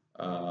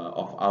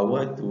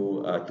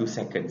 2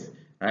 seconds,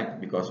 right?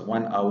 Because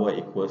 1 hour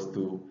equals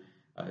to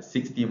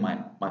 60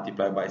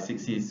 multiplied by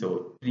 60,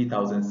 so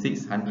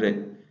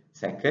 3600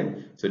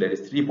 second. So that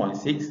is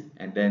 3.6,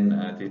 and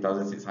then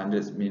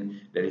 3600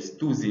 mean there is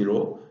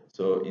 20.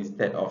 So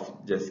instead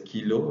of just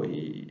kilo,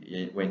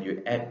 when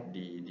you add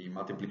the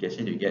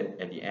multiplication, you get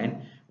at the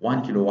end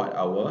 1 kilowatt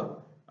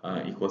hour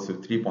equals to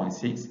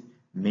 3.6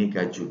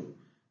 megajoule,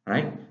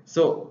 right?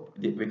 So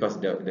because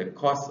the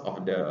cost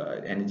of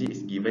the energy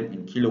is given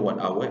in kilowatt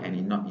hour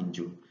and not in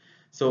joule.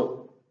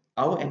 So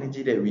our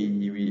energy that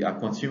we are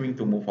consuming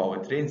to move our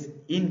trains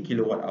in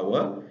kilowatt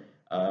hour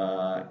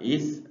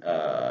is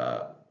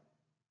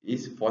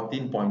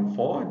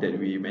 14.4 that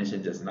we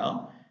mentioned just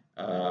now.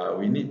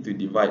 We need to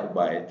divide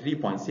by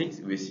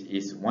 3.6, which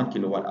is 1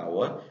 kilowatt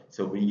hour.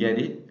 So we get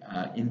it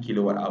in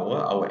kilowatt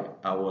hour.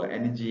 Our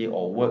energy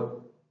or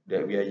work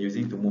that we are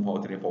using to move our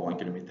train for 1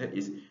 kilometer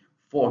is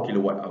 4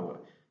 kilowatt hour.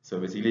 So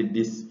basically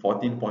this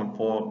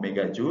 14.4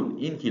 megajoule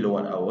in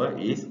kilowatt hour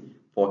is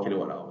 4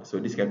 kilowatt hour. So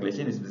this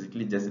calculation is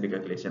basically just the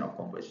calculation of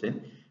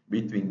conversion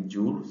between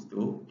joules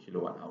to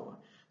kilowatt hour.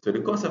 So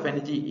the cost of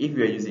energy, if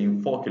we are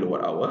using 4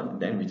 kilowatt hour,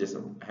 then we just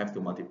have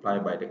to multiply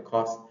by the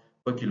cost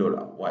per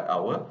kilowatt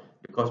hour.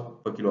 The cost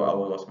per kilowatt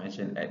hour was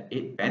mentioned at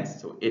 8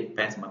 pence. So 8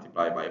 pence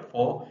multiplied by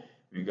 4,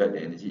 we got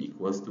the energy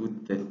equals to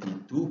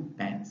 32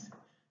 pence.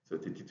 So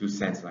 32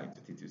 cents, like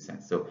 32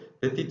 cents. So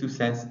 32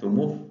 cents to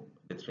move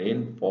the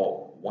train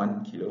for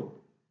 1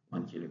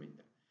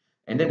 kilometer.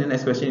 And then the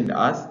next question is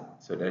asked.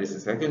 So there is a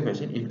second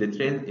question. If the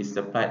train is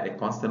supplied a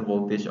constant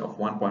voltage of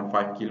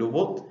 1.5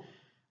 kilovolt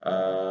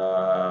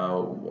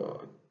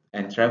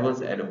and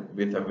travels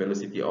with a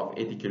velocity of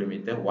 80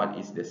 kilometer, what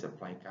is the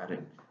supply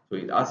current? So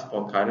it asks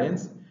for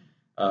currents.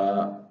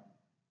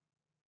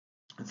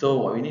 So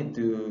what we need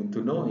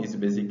to know is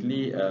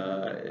basically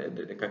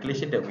the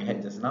calculation that we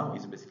had just now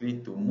is basically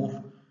to move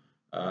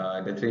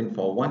the train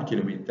for 1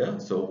 kilometer.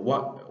 So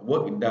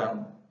work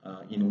done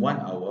in 1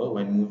 hour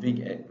when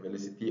moving at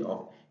velocity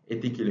of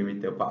 80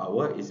 kilometer per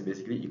hour is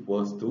basically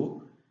equals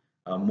to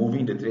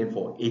moving the train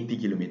for 80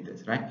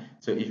 kilometers, right?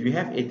 So if you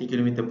have 80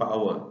 kilometer per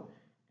hour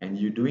and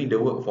you're doing the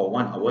work for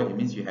 1 hour, it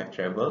means you have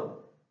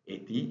traveled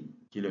 80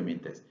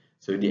 kilometers.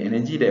 So the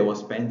energy that was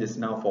spent just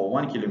now for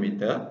 1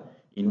 kilometer,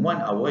 in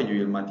 1 hour you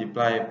will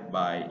multiply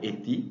by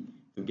 80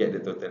 to get the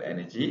total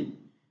energy.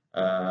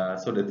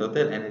 So the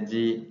total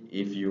energy,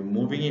 if you're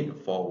moving it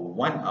for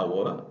 1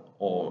 hour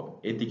or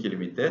 80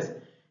 kilometers,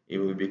 it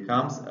will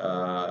becomes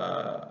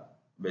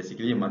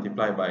basically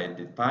multiplied by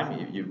the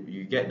time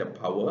you get the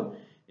power,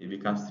 it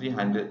becomes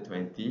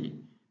 320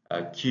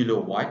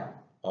 kilowatt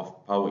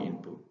of power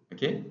input.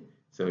 Okay,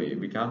 so it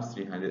becomes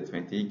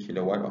 320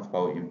 kilowatt of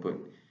power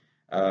input.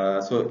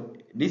 So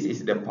this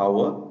is the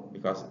power,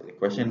 because the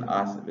question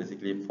asks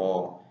basically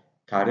for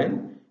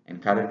current,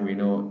 and current we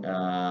know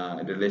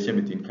the relation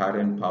between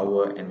current,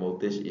 power and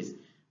voltage is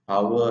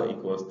power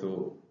equals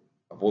to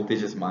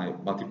voltage is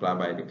multiplied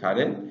by the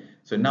current.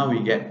 So now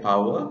we get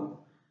power.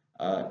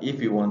 If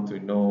we want to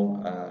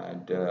know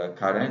the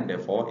current,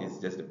 therefore it's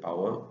just the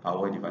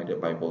power divided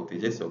by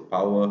voltages. So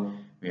power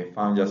we have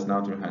found just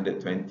now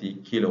 320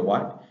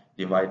 kilowatt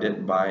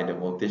divided by the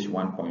voltage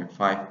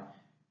 1.5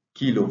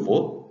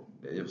 kilovolt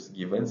that was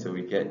given. So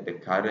we get the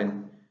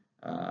current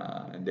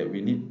that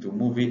we need to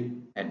move it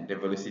at the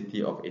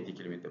velocity of 80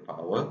 km per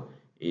hour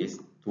is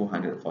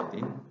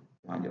 214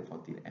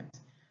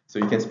 amps. So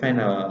you can spend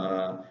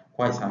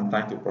quite some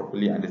time to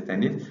properly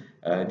understand it.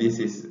 This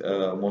is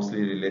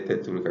mostly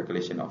related to the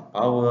calculation of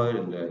power,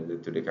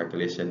 to the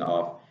calculation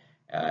of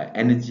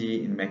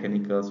energy in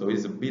mechanical. So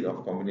it's a bit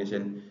of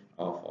combination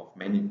of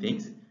many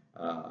things.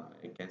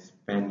 You can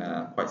spend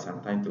quite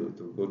some time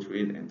to go through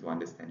it and to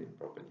understand it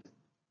properly.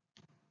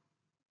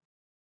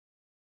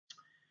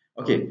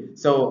 Okay,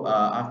 so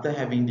after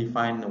having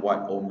defined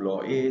what Ohm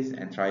law is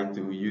and try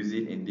to use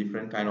it in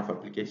different kind of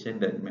application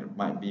that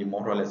might be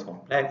more or less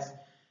complex,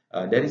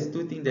 there is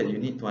two things that you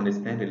need to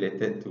understand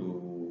related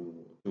to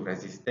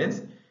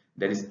resistance.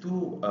 There is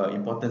two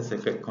important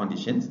circuit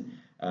conditions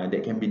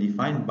that can be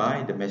defined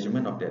by the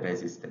measurement of the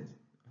resistance.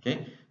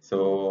 Okay,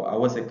 so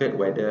our circuit,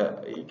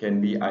 whether it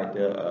can be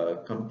either a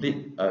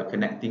complete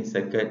connecting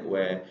circuit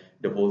where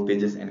the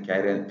voltages and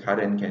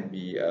current can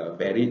be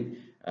varied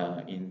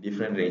in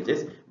different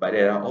ranges, but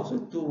there are also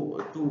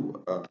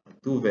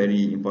two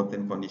very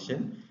important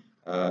conditions,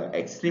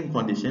 extreme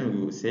condition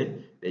we would say,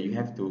 that you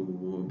have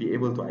to be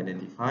able to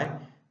identify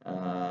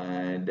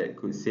that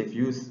could save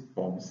you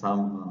from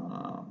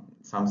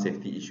some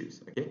safety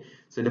issues. Okay,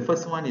 so the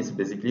first one is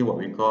basically what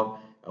we call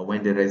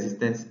when the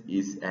resistance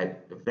is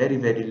at a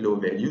very low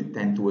value,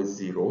 tend towards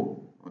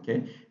 0.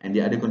 Okay, and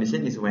the other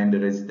condition is when the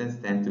resistance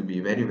tends to be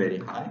very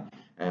high,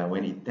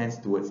 when it tends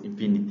towards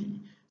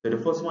infinity. So the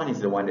first one is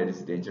the one that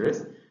is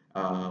dangerous.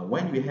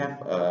 When we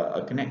have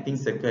a connecting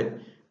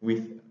circuit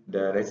with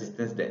the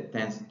resistance that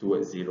tends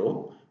towards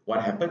zero,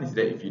 what happens is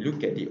that if you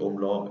look at the Ohm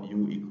law,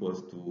 U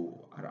equals to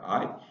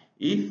Ri.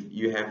 If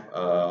you have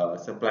a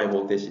supply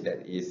voltage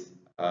that is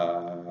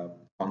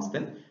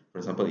constant, for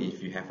example,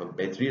 if you have a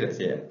battery, let's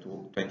say at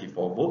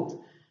 24 volts,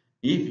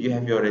 if you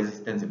have your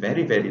resistance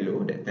very, very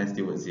low that tends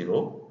towards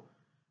zero,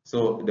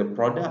 so the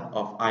product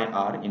of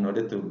IR, in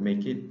order to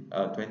make it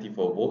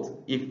 24 volts,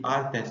 if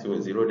R tends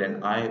to 0,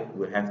 then I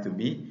will have to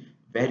be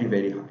very,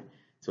 very high.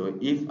 So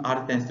if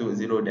R tends to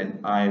 0, then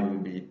I will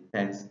be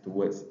tends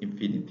towards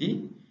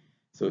infinity.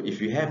 So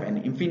if you have an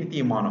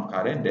infinity amount of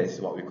current, that's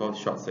what we call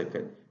short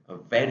circuit. A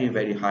very,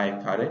 very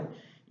high current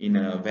in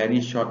a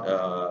very short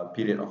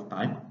period of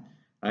time.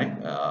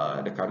 Right?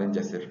 The current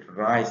just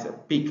rise,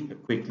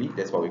 peak quickly.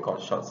 That's what we call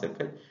short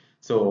circuit.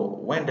 So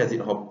when does it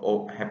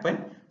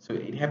happen? So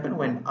it happens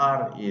when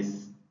R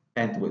is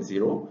 10 towards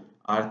 0.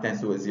 R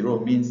tends towards 0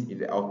 means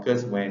it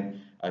occurs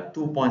when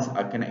 2 points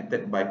are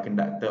connected by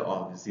conductor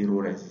of 0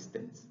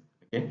 resistance.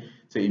 Okay,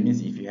 so it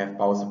means if you have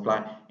power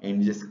supply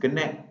and you just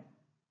connect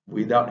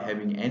without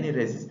having any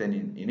resistance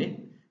in it.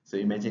 So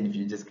imagine if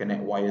you just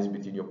connect wires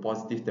between your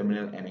positive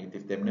terminal and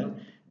negative terminal,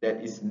 that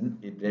is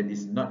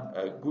not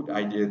a good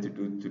idea to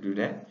do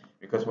that,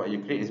 because what you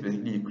create is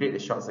basically you create a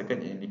short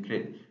circuit and you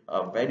create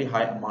a very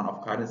high amount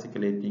of current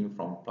circulating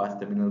from plus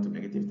terminal to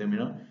negative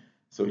terminal.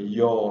 So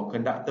your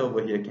conductor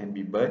over here can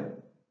be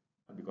burned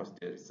because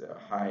there is a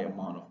high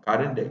amount of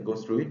current that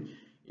goes through it.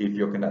 If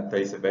your conductor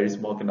is a very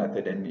small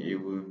conductor, then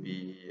it will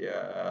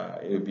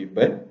be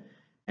burned.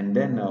 And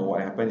then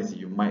what happens is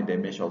you might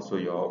damage also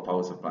your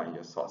power supply,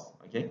 your source.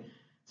 Okay,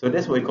 so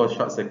that's what we call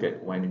short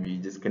circuit, when we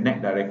just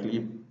connect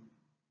directly,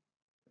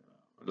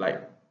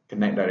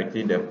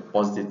 the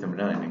positive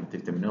terminal and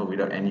negative terminal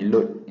without any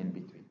load in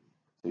between.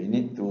 So you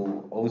need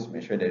to always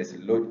make sure there is a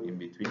load in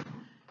between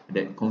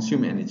that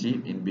consume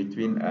energy in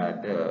between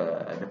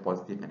the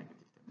positive and negative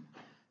terminal.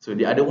 So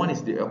the other one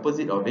is the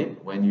opposite of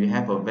it, when you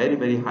have a very,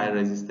 very high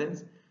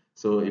resistance.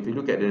 So if you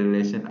look at the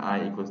relation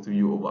I equals to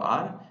U over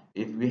R,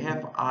 if we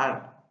have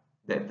R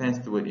that tends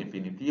toward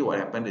infinity, what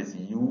happens is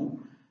if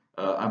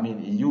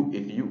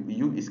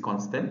U is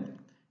constant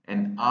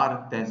and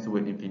R tends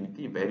toward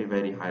infinity, very,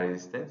 very high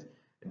resistance,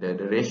 the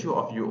ratio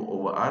of U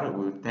over R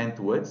will tend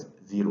towards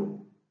 0.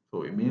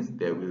 So it means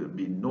there will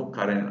be no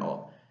current at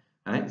all.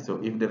 Right? So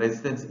if the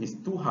resistance is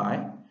too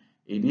high,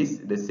 it is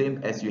the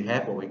same as you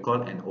have what we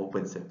call an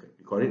open circuit.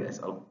 We call it as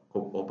an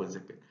open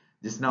circuit.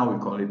 Just now we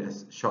call it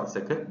as short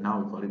circuit, now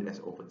we call it as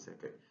open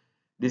circuit.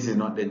 This is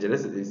not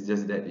dangerous, it's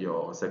just that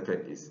your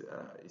circuit is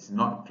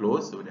not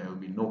closed, so there will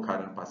be no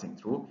current passing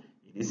through.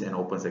 It is an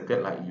open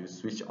circuit, like you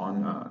switch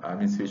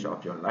on, switch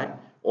off your light,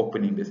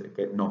 opening the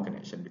circuit, no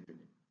connection between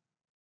it.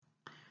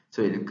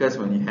 So it occurs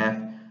when you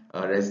have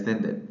a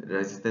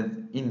resistance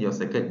in your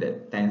circuit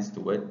that tends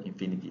toward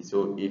infinity.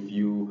 So if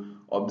you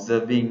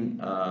observing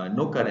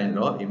no current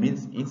at all, it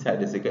means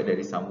inside the circuit there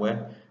is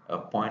somewhere a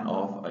point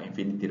of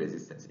infinity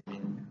resistance. It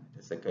means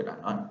the circuit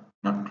are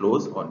not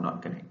closed or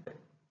not connected.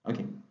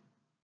 Okay.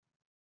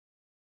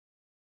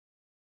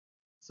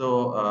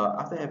 So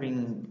after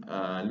having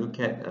looked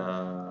at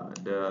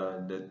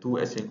the two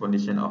extreme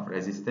condition of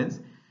resistance,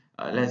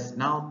 let's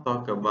now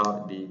talk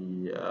about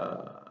the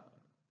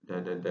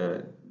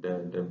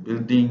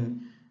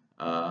building,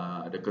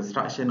 the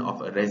construction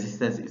of a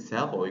resistance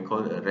itself, or we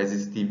call it a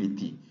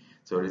resistivity.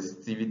 So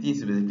resistivity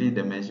is basically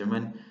the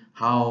measurement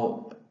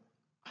how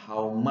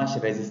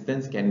much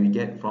resistance can we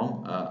get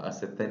from a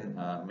certain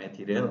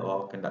material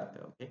or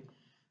conductor. Okay,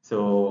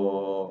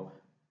 so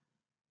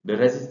the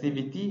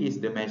resistivity is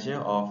the measure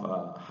of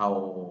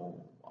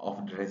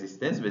the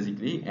resistance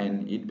basically,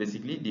 and it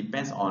basically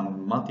depends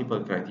on multiple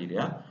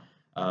criteria.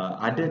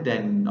 Other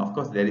than, of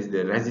course, there is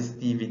the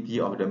resistivity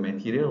of the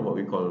material, what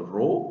we call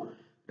rho.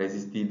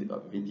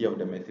 Resistivity of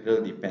the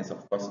material depends,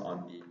 of course,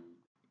 on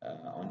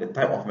the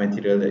type of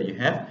material that you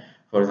have.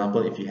 For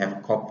example, if you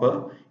have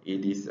copper,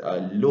 it is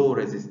a low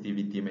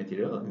resistivity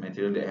material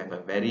that have a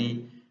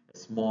very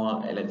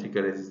small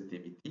electrical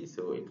resistivity,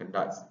 so it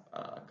conducts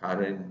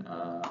current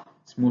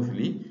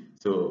smoothly.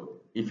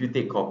 So if you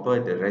take copper,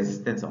 the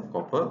resistance of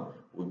copper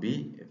will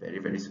be very,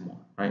 very small,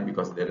 right?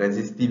 Because the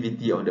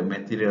resistivity of the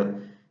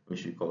material,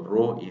 which we call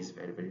rho, is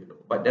very, very low.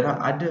 But there are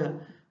other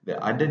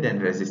than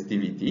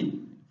resistivity.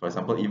 For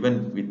example,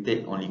 even we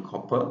take only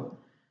copper,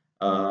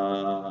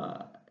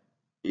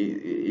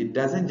 it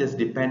doesn't just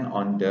depend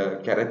on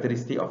the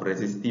characteristic of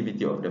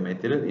resistivity of the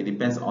material. It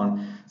depends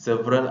on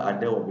several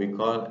other what we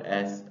call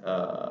as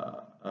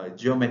a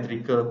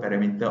geometrical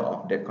parameter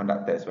of that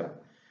conductor as well.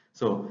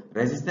 So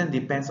resistance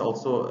depends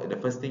also, the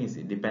first thing is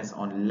it depends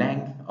on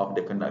length of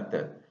the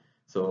conductor.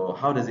 So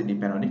how does it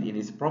depend on it? It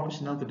is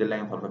proportional to the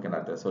length of the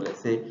conductor. So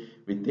let's say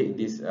we take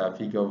this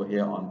figure over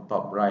here on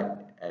top right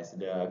as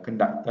the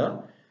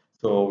conductor.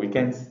 So we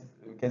can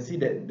see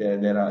that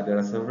there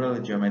are several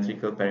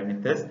geometrical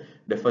parameters.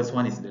 The first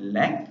one is the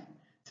length.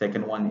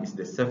 Second one is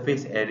the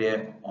surface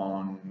area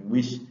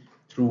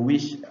through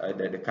which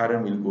the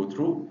current will go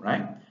through,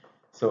 right?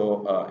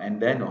 So and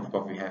then of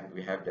course we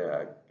have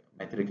the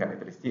material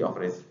characteristic of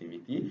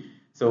resistivity.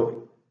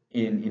 So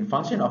in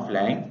function of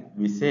length,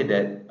 we say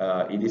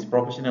that it is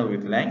proportional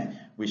with length,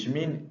 which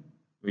mean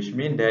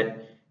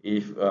that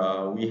if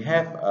we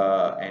have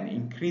an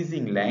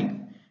increasing length,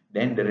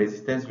 then the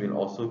resistance will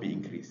also be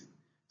increased.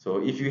 So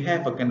if you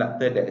have a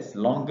conductor that is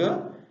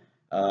longer,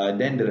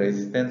 then the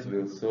resistance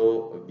will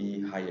also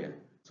be higher.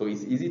 So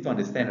it's easy to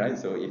understand, right?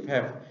 So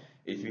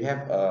if you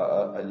have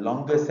a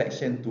longer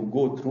section to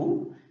go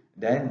through,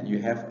 then you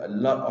have a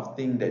lot of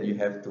things that you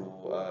have to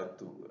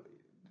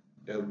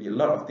there will be a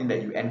lot of things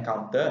that you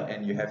encounter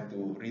and you have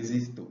to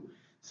resist to.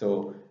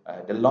 So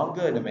the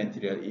longer the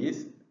material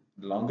is,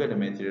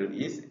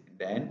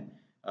 then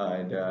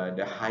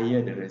the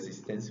higher the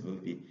resistance will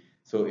be.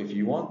 So if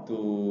you want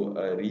to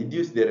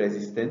reduce the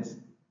resistance,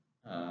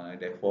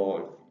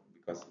 therefore,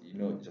 because you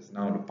know just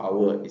now the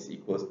power is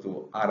equals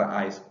to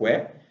Ri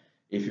square.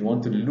 If you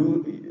want to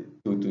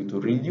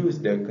reduce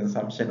the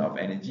consumption of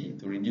energy,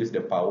 to reduce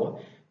the power,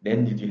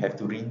 then you have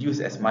to reduce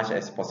as much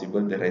as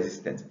possible the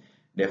resistance.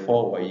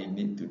 Therefore, what you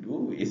need to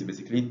do is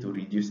basically to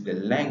reduce the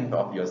length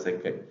of your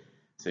circuit.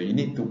 So you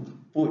need to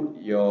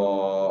put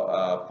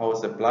your power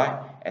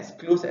supply as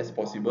close as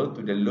possible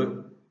to the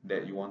load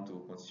that you want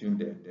to consume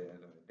the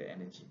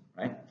energy,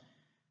 right?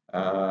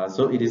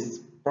 So it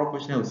is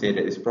proportional, we say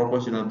that it's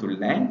proportional to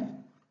length.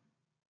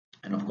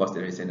 And of course,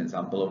 there is an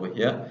example over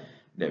here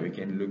that we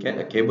can look at.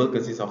 A cable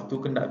consists of two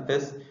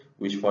conductors,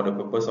 which for the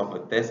purpose of a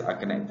test are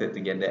connected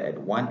together at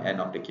one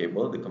end of the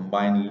cable. The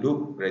combined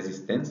loop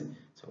resistance,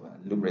 so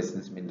loop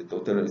resistance means the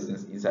total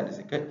resistance inside the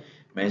circuit,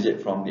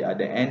 measured from the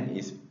other end,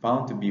 is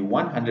found to be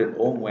 100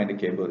 ohm when the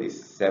cable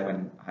is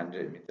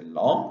 700 meter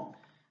long.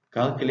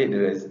 Calculate the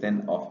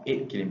resistance of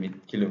 8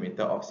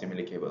 kilometer of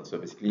similar cable. So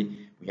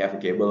basically, we have a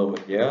cable over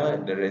here.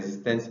 The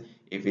resistance,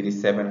 if it is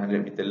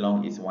 700 meter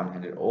long, is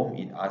 100 ohm.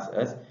 It asks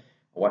us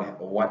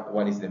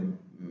what is the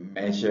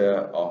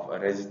measure of a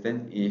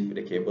resistance if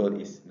the cable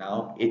is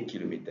now 8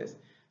 kilometers.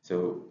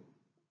 So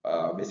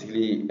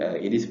basically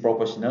it is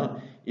proportional.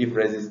 If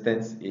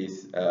resistance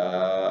is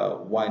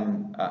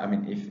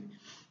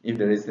if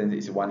the resistance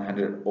is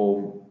 100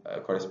 ohm,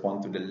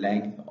 correspond to the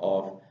length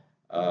of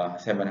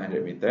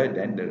 700 meter,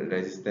 then the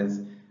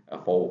resistance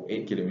for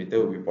 8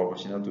 kilometer will be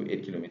proportional to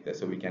 8 kilometers.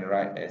 So we can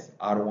write as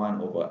R1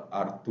 over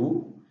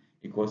R2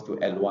 equals to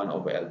L1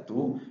 over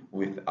L2,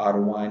 with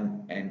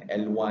R1 and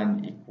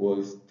L1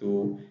 equals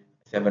to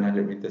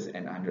 700 meters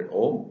and 100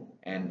 ohm,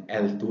 and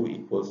L2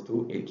 equals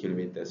to 8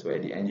 kilometers. So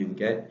at the end you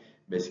get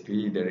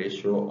basically the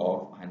ratio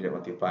of 100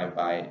 multiplied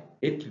by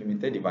 8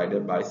 kilometer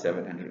divided by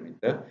 700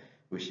 meter,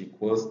 which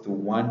equals to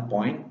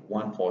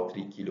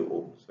 1.143 kilo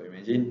ohm. So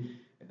imagine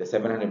the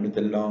 700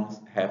 meter longs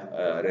have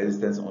a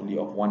resistance only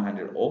of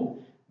 100 ohm,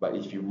 but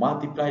if you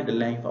multiply the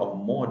length of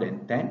more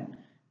than 10,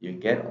 you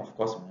get of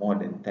course more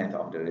than 10th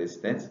of the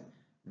resistance.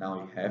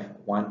 Now you have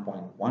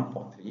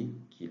 1.143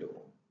 kilo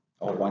ohm,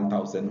 or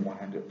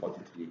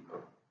 1143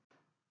 ohm.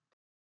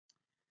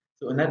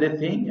 So another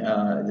thing,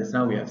 just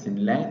now we have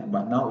seen length,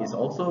 but now it's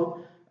also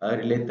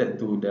related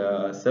to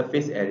the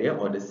surface area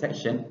or the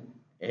section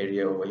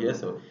area over here.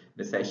 So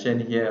the section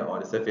here or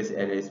the surface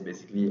area is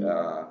basically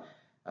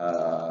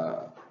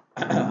around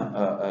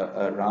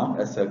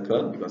a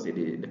circle, because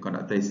the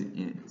conductor is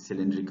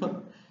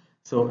cylindrical.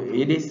 So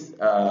it is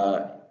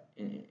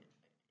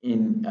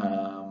in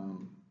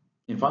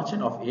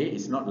function of A.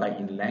 It's not like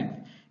in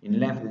length. In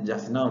length,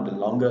 just now the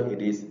longer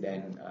it is,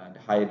 then the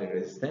higher the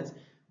resistance.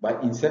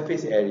 But in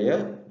surface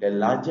area, the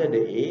larger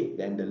the A,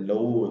 then the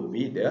lower will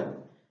be the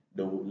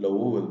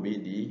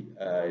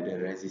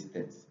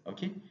resistance.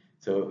 Okay,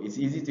 so it's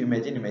easy to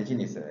imagine. Imagine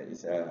it's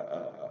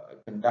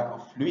a conduct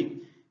of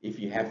fluid. If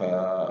you have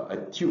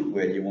a tube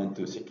where you want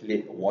to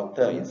circulate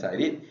water inside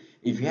it,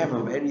 if you have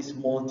a very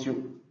small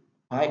tube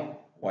pipe,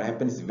 what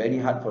happens is very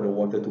hard for the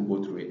water to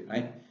go through it,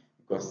 right?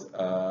 Because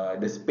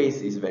the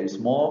space is very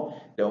small.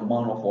 The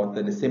amount of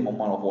water, the same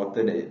amount of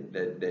water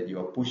that you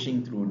are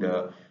pushing through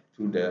the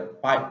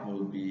pipe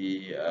will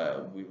be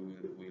will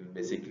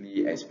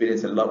basically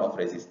experience a lot of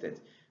resistance.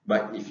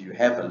 But if you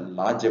have a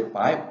larger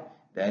pipe,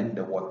 then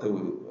the water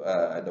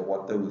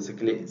will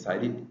circulate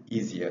inside it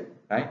easier,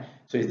 right?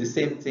 So it's the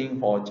same thing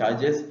for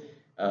charges.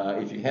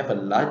 If you have a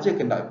larger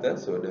conductor,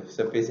 so the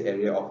surface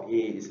area of A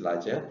is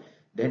larger,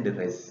 then the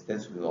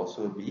resistance will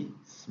also be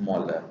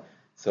smaller.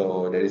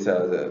 So there is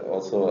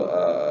also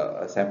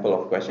a sample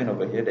of question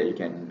over here that you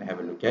can have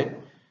a look at,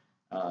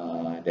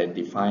 that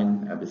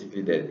define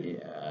basically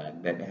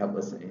that help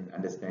us in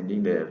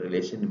understanding the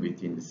relation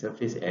between the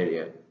surface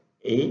area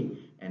A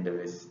and the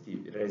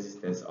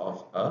resistance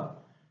of the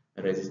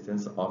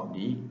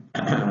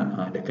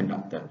the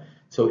conductor.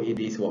 So it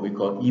is what we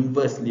call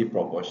inversely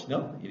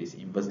proportional. It is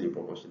inversely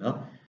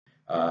proportional.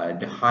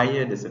 The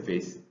higher the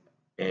surface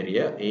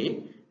area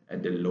A,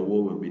 and the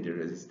lower will be the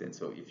resistance.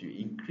 So if you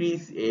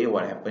increase A,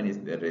 what happens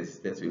is the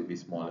resistance will be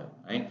smaller,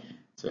 right?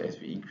 So as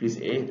we increase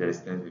A, the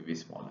resistance will be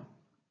smaller.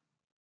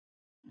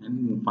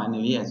 And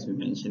finally, as we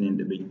mentioned in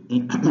the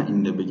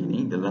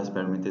beginning, the last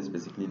parameter is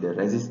basically the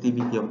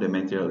resistivity of the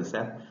material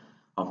itself.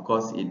 Of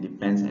course, it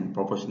depends and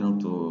proportional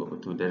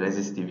to the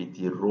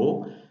resistivity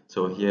rho.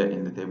 So here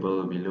in the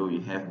table below,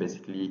 you have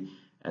basically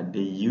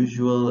the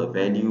usual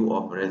value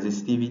of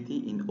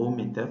resistivity in ohm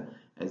meter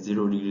at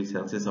 0 degrees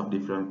Celsius of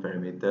different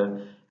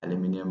parameter: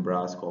 aluminium,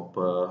 brass,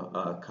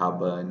 copper,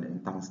 carbon,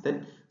 and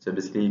tungsten. So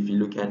basically, if you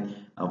look at,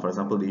 for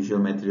example, the usual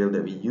material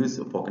that we use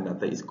for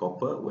conductor is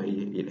copper, where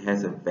it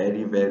has a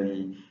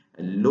very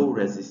low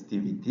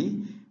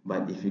resistivity.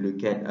 But if you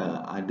look at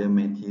other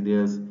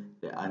materials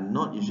that are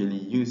not usually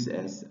used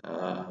as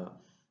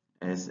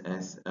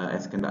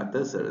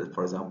conductors,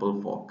 for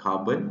example, for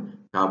carbon,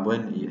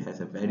 it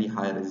has a very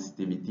high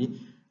resistivity.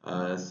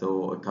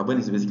 So carbon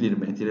is basically the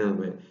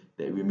material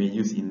that we may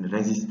use in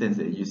resistance,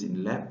 that use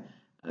in lab.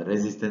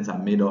 Resistance are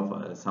made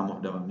of, some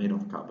of them are made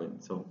of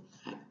carbon. So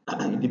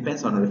it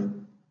depends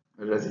on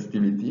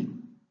resistivity.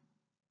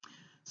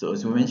 So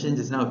as we mentioned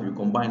just now, if you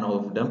combine all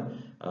of them,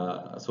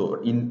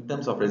 so in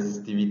terms of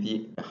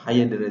resistivity, the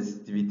higher the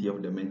resistivity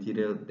of the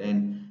material,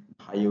 then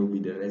higher will be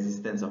the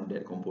resistance of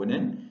that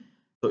component.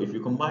 So if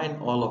you combine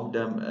all of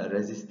them,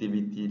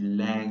 resistivity,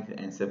 length,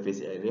 and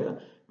surface area,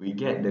 we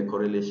get the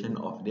correlation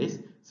of this.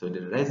 So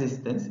the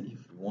resistance, if you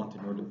want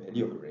to know the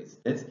value of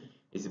resistance,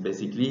 is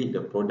basically the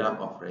product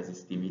of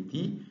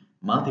resistivity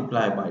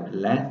multiplied by the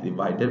length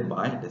divided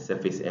by the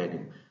surface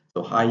area.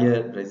 So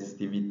higher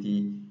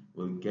resistivity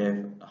will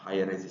give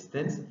higher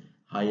resistance,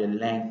 higher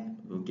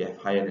length will give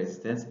higher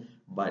resistance,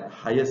 but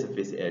higher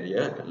surface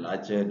area, the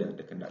larger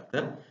the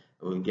conductor,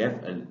 will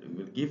give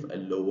a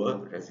lower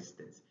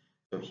resistance.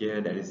 So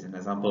here there is an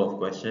example of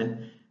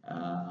question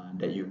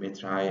that you may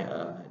try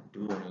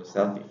do on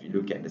yourself if you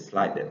look at the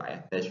slide that I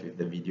attached with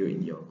the video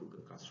in your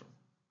Google Classroom.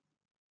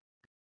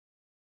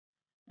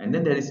 And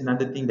then there is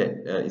another thing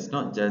that it's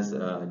not just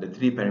the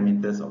three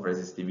parameters of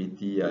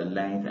resistivity,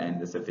 length,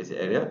 and the surface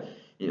area.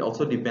 It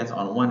also depends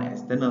on one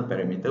external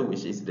parameter,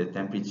 which is the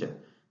temperature.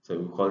 So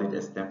we call it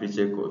as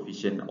temperature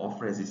coefficient of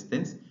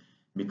resistance,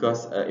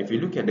 because if you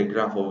look at the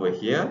graph over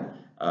here,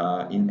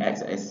 in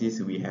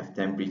x-axis we have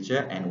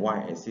temperature and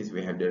y-axis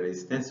we have the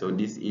resistance. So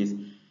this is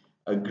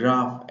a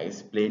graph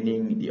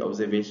explaining the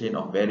observation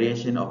of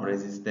variation of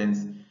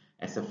resistance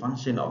as a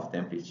function of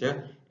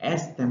temperature.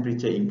 As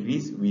temperature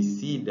increase, we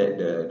see that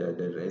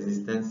the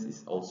resistance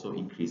is also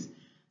increased.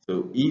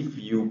 So if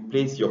you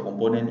place your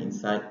component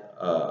inside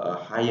a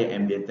higher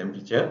ambient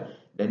temperature,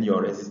 then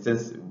your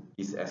resistance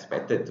is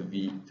expected to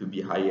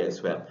be higher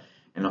as well.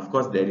 And of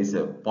course, there is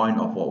a point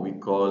of what we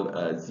call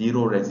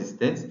zero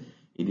resistance.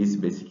 It is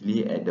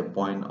basically at the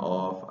point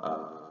of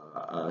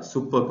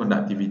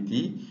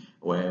superconductivity,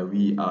 where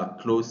we are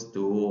close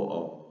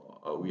to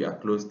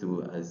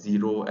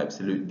zero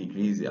absolute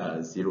degrees,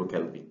 0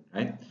 Kelvin,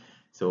 right?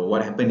 So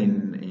what happened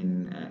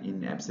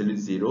in absolute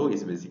zero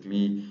is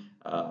basically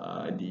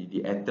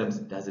the atoms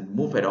doesn't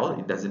move at all,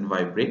 it doesn't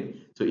vibrate.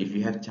 So if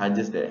you have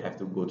charges that have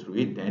to go through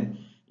it, then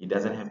it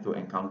doesn't have to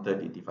encounter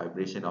the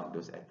vibration of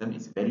those atoms.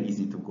 It's very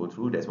easy to go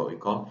through. That's what we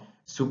call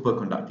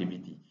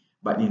superconductivity.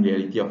 But in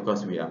reality, of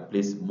course, we are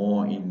placed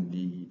more in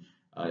the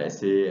let's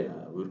say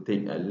we'll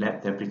take a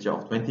lab temperature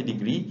of 20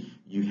 degree.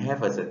 You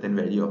have a certain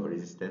value of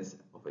resistance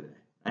over there,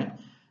 right?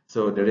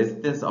 So the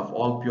resistance of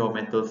all pure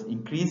metals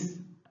increase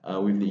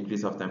with the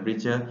increase of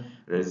temperature.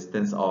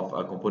 Resistance of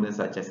components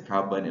such as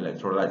carbon,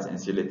 electrolytes, and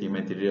insulating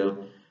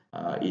material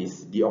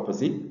is the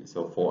opposite.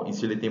 So for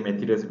insulating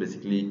materials,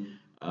 basically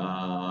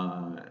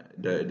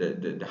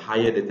the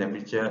higher the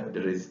temperature,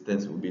 the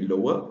resistance will be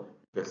lower,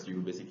 because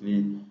you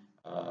basically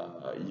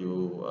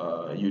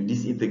you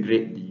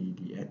disintegrate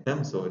the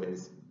atom. So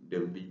there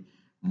will be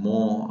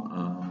more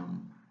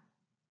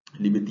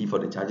liberty for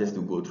the charges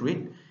to go through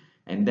it.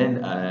 And then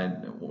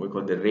what we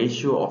call the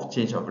ratio of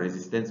change of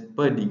resistance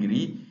per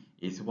degree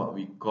is what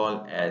we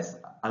call as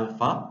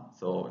alpha.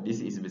 So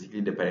this is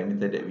basically the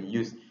parameter that we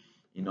use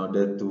in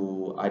order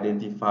to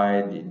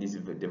identify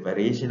the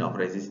variation of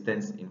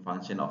resistance in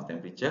function of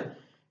temperature.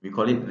 We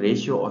call it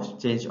ratio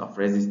of change of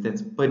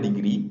resistance per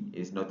degree,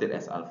 is noted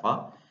as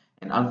alpha.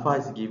 And alpha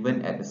is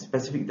given at a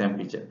specific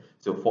temperature.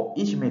 So for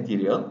each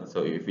material,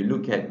 so if you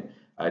look at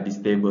this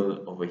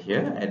table over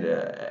here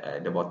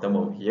at the bottom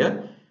over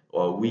here,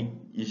 or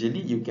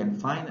you can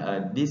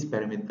find this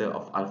parameter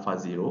of alpha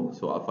 0.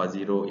 So alpha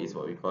 0 is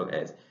what we call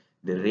as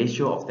the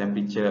ratio of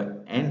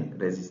temperature and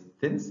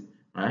resistance,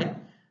 right?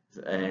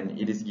 And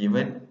it is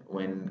given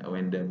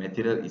when the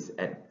material is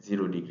at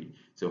 0 degree.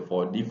 So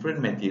for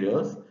different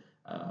materials,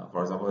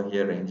 for example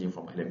here ranging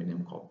from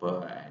aluminum,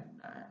 copper,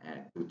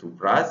 and to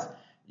brass,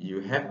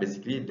 you have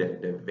basically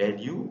the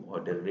value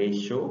or the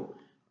ratio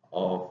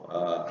of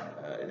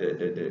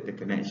the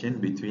connection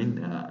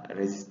between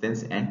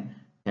resistance and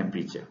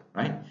temperature,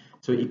 right?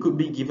 So it could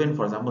be given,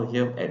 for example,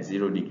 here at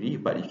 0 degree,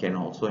 but you can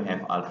also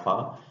have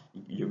alpha.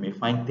 You may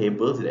find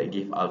tables that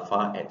give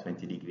alpha at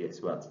 20 degree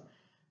as well.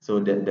 So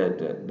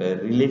the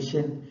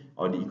relation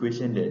or the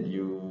equation that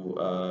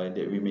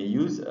we may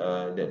use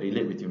that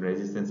relate between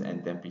resistance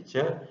and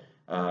temperature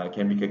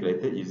can be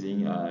calculated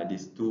using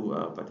these two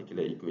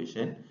particular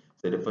equation.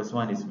 So the first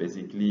one is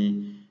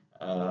basically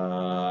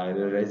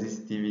the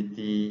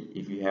resistivity.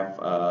 If you have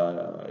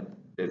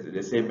the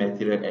the same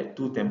material at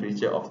two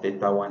temperature of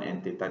theta 1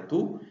 and theta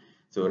 2.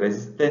 So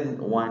resistance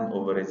 1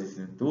 over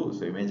resistance 2.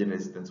 So imagine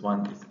resistance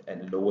 1 is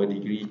at lower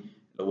degree,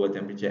 lower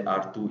temperature,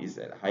 R2 is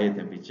at higher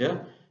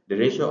temperature. The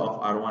ratio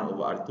of R1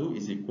 over R2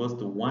 is equals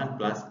to 1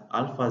 plus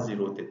alpha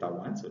 0 theta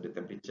 1. So the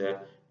temperature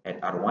at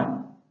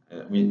R1,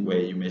 where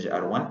you measure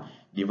R1,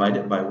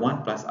 divided by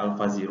 1 plus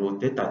alpha 0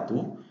 theta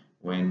 2,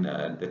 when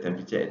the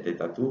temperature at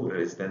theta 2,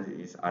 resistance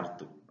is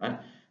R2, right?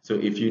 So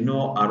if you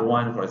know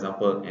R1, for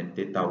example, and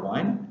theta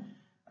 1,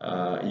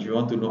 if you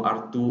want to know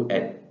R2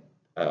 at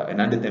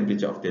another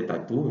temperature of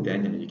theta 2,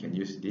 then you can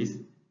use this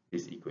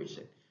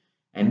equation.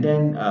 And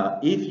then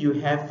if you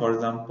have, for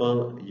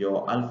example,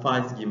 your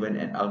alpha is given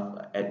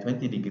at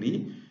 20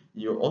 degree,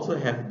 you also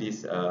have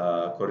this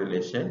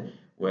correlation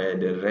where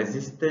the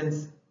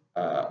resistance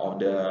of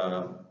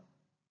the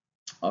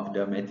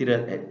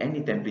material at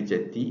any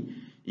temperature T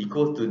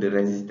equals to the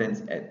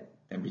resistance at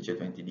temperature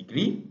 20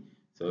 degree.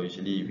 So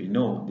usually we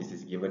know this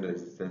is given the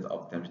resistance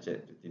of temperature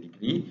at 20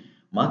 degree,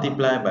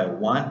 multiplied by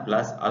 1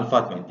 plus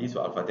alpha 20.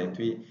 So alpha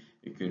 20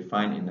 you could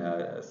find in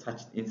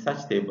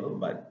such table,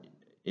 but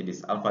it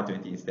is alpha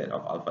 20 instead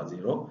of alpha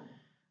 0.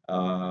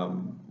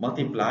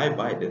 Multiply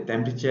by the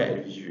temperature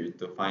at which you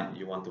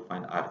want to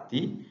find RT,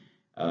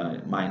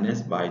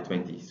 minus by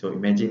 20. So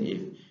imagine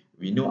if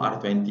we know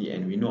R20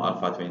 and we know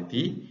alpha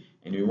 20,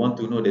 and we want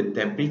to know the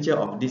temperature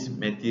of this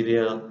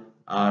material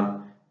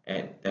are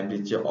at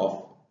temperature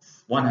of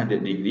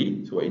 100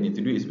 degree. So what you need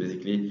to do is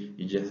basically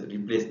you just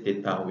replace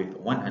theta with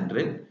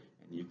 100 and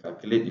you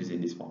calculate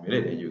using this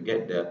formula, and you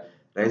get the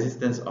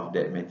resistance of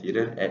that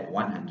material at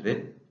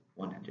 100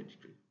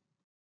 degree.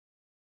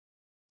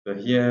 So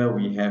here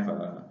we have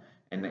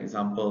an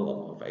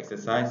example of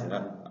exercise.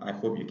 I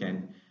hope you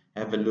can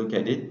have a look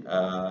at it.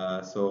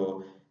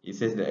 So it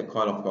says that a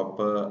coil of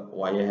copper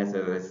wire has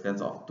a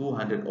resistance of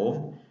 200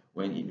 ohm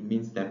when it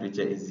means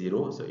temperature is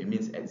 0. So it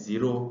means at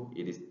 0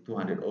 it is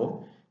 200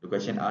 ohm. The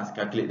question asks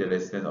calculate the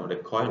resistance of the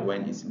coil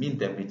when its mean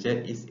temperature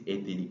is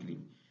 80 degree.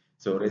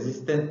 So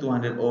resistance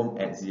 200 ohm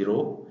at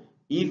 0.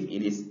 If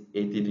it is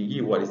 80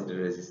 degree, what is the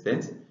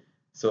resistance?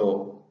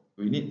 So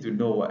we need to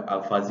know what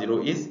alpha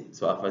 0 is.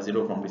 So alpha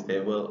 0 from this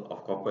table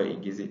of copper,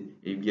 it gives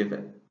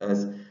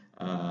us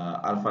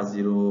alpha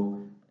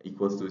 0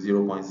 equals to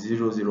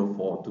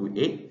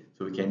 0.00428.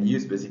 So we can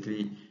use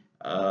basically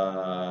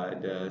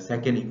the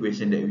second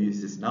equation that we use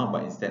just now,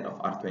 but instead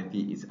of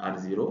R20 is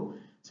R0.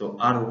 So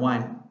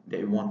R1 that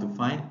we want to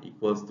find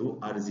equals to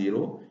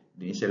R0,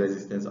 the initial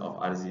resistance of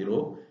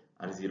R0.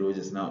 R0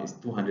 just now is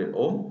 200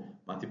 ohm,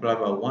 multiplied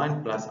by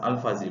 1 plus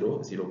alpha 0,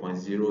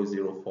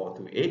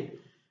 0.00428,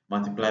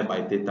 multiplied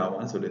by theta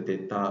 1, so the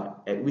theta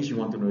at which you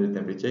want to know the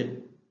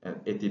temperature,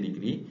 80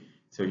 degree.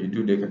 So you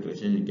do the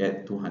calculation, you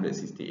get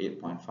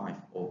 268.5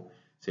 ohm.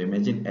 So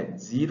imagine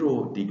at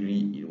 0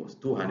 degree it was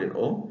 200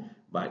 ohm,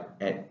 but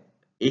at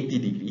 80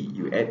 degree,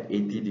 you add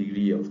 80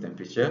 degree of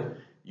temperature,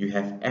 you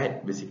have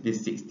add basically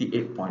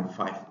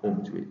 68.5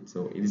 ohm to it.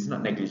 So it is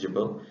not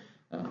negligible,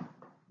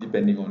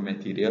 depending on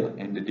material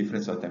and the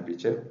difference of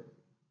temperature.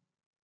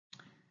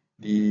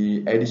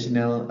 The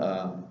additional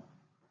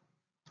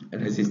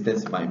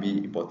resistance might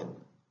be important.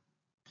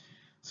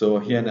 So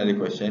here another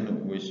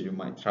question which you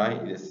might try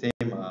is the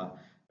same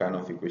kind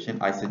of equation.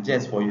 I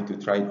suggest for you to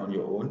try it on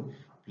your own.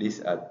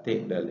 Please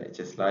take the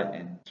lecture slide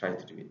and try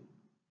to do it.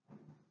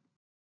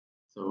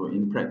 So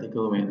in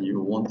practical, when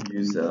you want to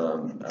use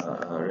a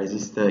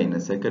resistor in a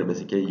circuit,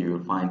 basically you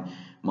will find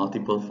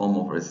multiple form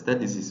of resistor.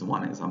 This is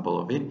one example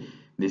of it.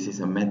 This is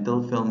a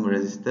metal film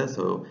resistor.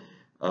 So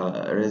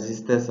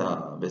resistors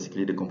are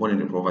basically the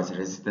component that provides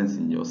resistance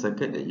in your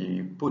circuit that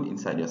you put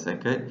inside your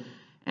circuit,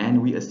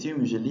 and we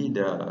assume usually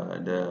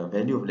the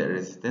value of that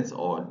resistance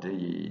or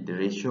the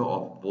ratio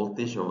of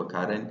voltage over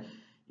current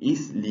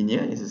is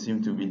linear, is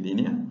assumed to be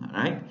linear,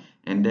 right?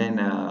 And then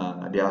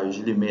they are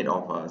usually made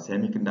of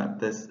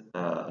semiconductors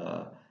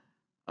that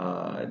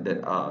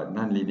are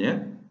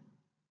non-linear.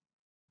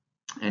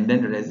 And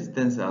then the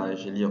resistance are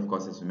usually, of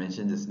course, as we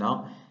mentioned just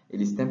now, it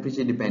is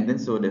temperature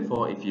dependent. So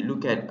therefore, if you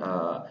look at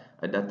a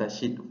data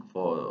sheet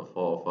for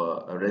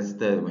a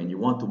resistor, when you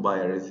want to buy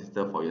a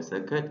resistor for your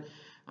circuit,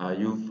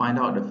 you find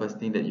out the first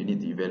thing that you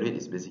need to evaluate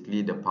is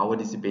basically the power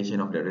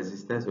dissipation of the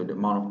resistor. So the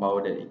amount of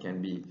power that it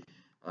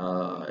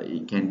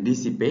can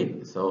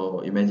dissipate. So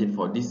imagine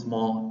for this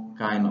small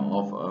kind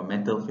of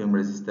metal film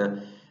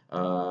resistor,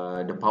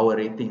 the power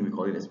rating, we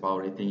call it as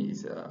power rating,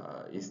 is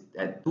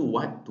at 2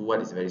 watt. 2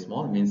 watt is very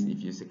small. It means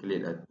if you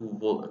circulate a 2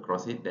 volt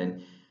across it,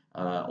 then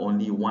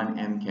only 1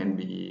 amp can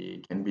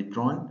be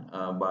drawn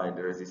by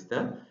the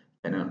resistor.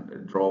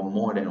 Cannot draw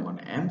more than 1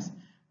 amps.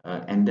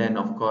 And then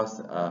of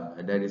course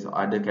there is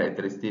other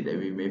characteristic that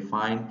we may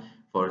find.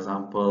 For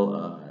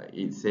example,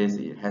 it says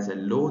it has a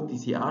low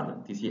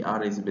TCR.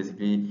 TCR is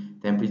basically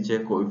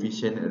temperature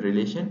coefficient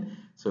relation.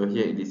 So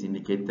here it is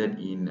indicated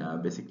in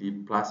basically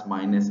plus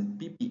minus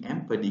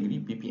ppm per degree.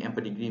 Ppm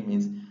per degree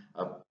means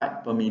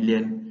part per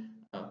million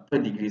per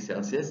degree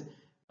Celsius.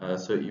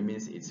 So it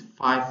means it's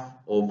 5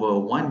 over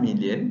 1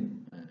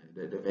 million.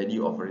 The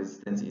value of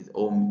resistance is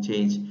ohm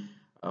change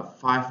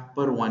 5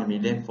 per 1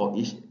 million for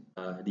each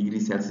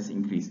degrees Celsius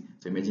increase.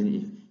 So imagine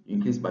if you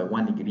increase by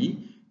 1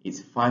 degree, it's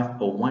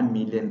 5 or 1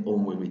 million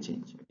ohm will be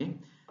changed. Okay,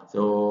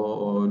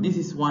 so this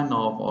is one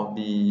of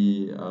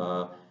the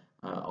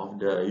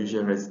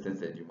usual resistance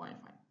that you might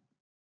find.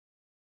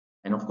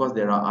 And of course,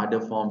 there are other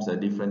forms,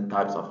 different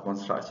types of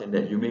construction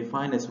that you may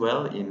find as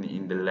well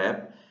in the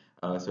lab.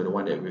 So the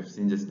one that we've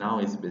seen just now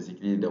is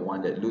basically the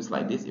one that looks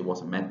like this. It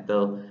was a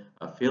metal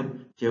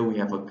film. Here we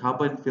have a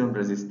carbon film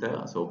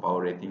resistor, so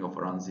power rating of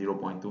around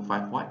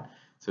 0.25 watt.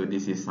 So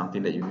this is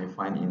something that you may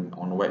find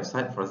on the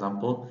website, for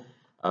example.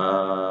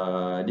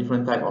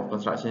 Different type of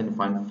construction, you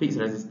find fixed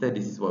resistor.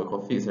 This is what we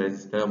call fixed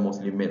resistor,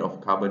 mostly made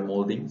of carbon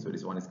molding. So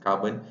this one is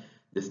carbon.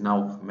 This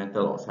now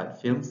metal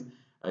oxide films.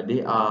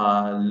 They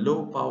are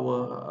low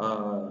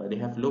power. They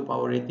have low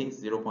power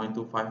ratings,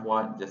 0.25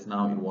 watt. Just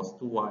now it was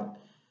 2 watt.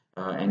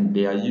 And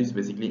they are used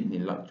basically in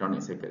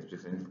electronic circuits.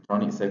 Because in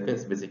electronic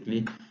circuits,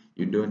 basically,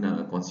 you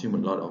don't consume a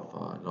lot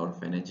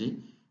of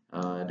energy.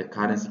 The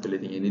current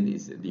circulating in it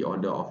is the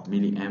order of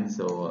milliamps,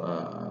 so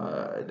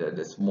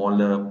the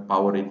smaller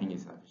power rating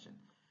is sufficient.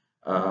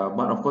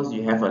 But of course,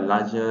 you have a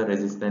larger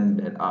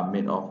resistance that are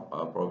made of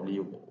probably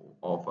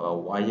of a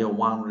wire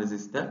wound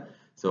resistor.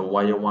 So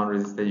wire wound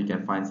resistor, you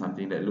can find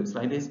something that looks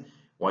like this.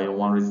 Wire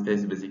wound resistor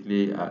is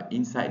basically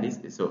inside this.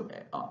 So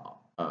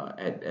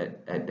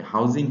at the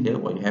housing here,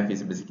 what you have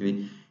is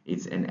basically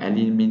it's an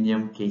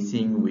aluminium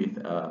casing with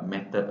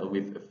metal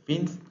with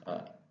fins.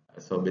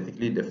 So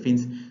basically, the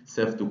fins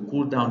serve to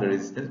cool down the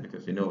resistance,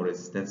 because you know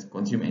resistance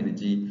consume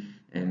energy,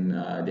 and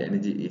the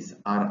energy is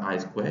Ri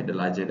squared. The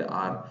larger the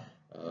R,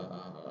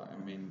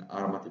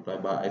 R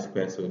multiplied by I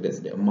squared. So that's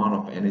the amount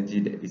of energy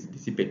that is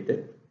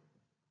dissipated.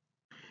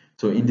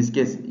 So in this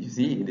case, you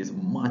see it is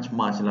much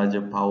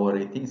larger power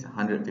rating, is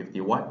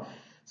 150 watt.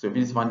 So if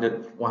it is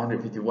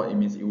 150 watt, it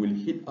means it will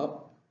heat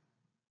up.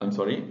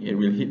 It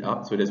will heat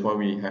up. So that's why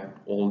we have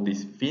all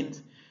these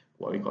fins,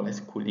 what we call as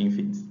cooling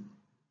fins.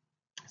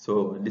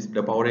 So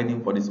the power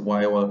rating for this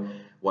wire wound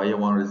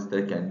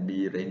resistor can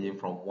be ranging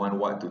from 1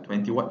 watt to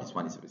 20 watt. This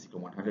one is basically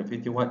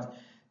 150 watts.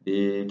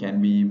 They can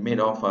be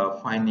made of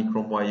fine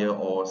nichrome wire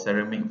or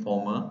ceramic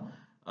former.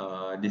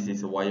 This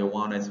is a wire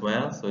wound as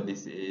well. So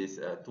this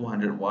is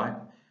 200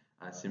 watt,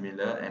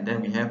 similar. And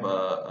then we have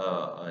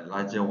a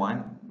larger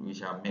one,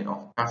 which are made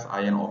of cast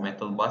iron or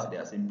metal bars. They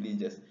are simply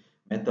just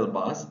metal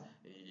bars.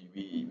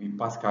 We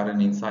pass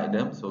current inside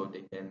them, so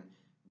they can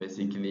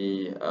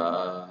basically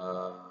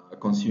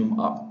consume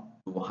up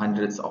to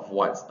hundreds of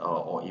watts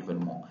or even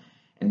more.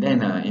 And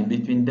then in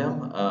between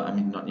them,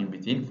 not in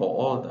between, for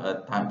all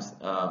types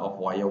of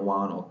wire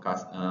wound or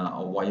cast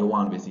or wire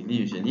wound, basically,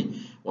 usually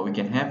what we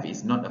can have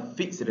is not a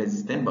fixed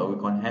resistance, but we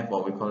can have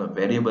what we call a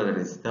variable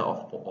resistor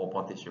or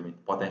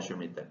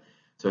potentiometer.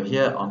 So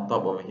here on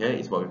top over here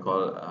is what we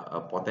call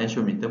a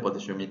potentiometer.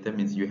 Potentiometer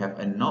means you have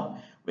a knob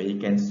where you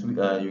can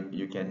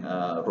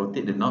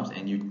rotate the knobs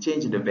and you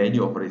change the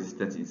value of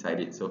resistance inside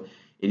it. So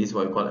it is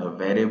what we call a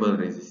variable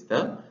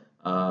resistor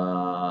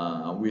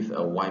with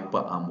a wiper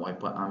arm.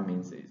 Wiper arm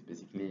means it's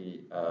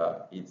basically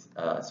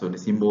so the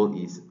symbol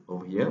is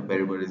over here,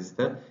 variable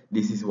resistor.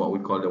 This is what we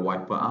call the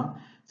wiper arm.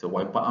 So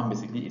wiper arm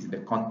basically is the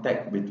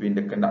contact between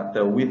the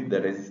conductor with the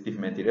resistive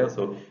material.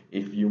 So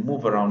if you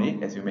move around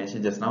it, as you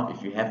mentioned just now,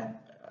 if you have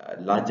a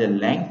larger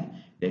length,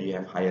 then you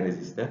have higher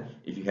resistor.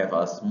 If you have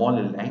a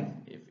smaller length,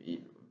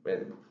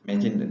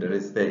 imagine the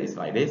resistor is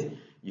like this,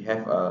 you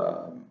have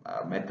a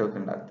metal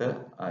conductor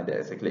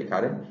that circulate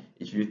current.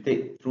 If you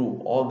take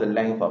through all the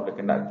length of the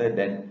conductor,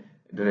 then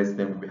the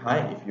resistance will be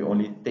high. If you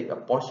only take a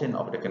portion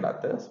of the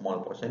conductor, a small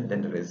portion,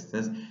 then the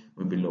resistance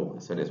will be low.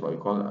 So that's what we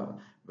call a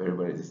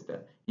variable resistor.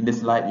 In the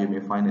slide, you may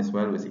find as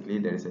well, basically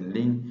there is a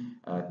link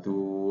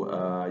to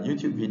a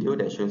YouTube video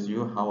that shows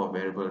you how a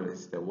variable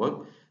resistor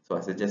works. So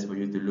I suggest for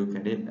you to look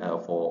at it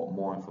for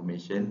more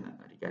information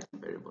regarding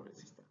variable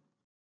resistor.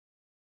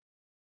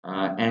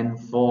 And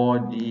for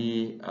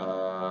the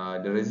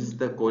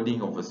resistor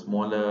coding of a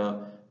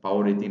smaller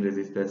power rating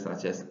resistor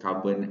such as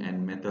carbon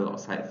and metal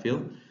oxide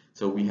film,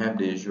 so we have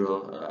the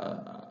usual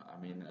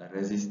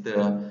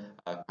resistor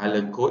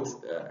color codes,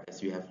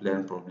 as you have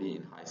learned probably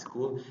in high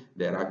school.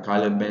 There are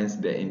color bands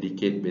that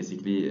indicate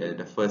basically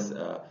the first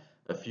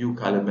a few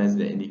color bands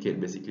that indicate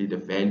basically the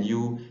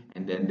value,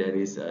 and then there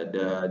is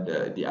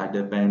the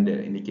other band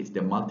that indicates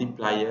the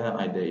multiplier,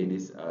 either it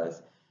is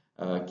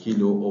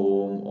kilo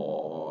ohm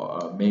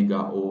or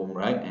mega ohm,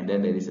 right? And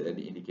then there is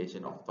the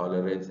indication of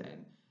tolerance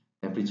and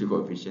temperature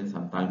coefficient.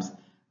 Sometimes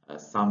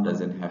some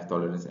doesn't have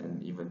tolerance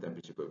and even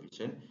temperature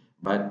coefficient,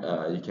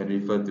 but you can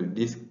refer to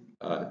this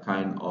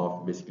kind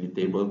of basically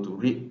table to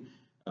read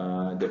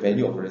the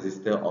value of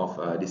resistor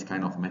of this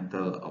kind of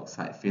metal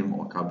oxide film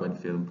or carbon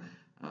film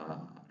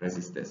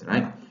resistors,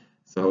 right?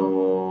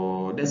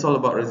 So that's all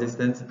about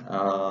resistance.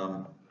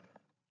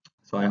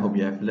 So I hope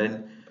you have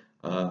learned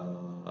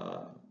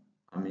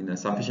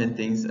sufficient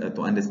things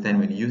to understand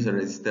when you use a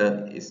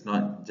resistor. It's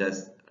not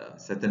just a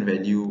certain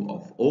value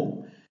of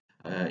ohm.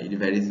 It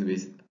varies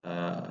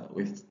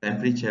with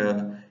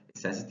temperature.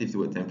 It's sensitive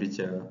to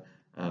temperature.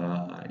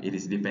 It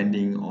is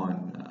depending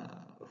on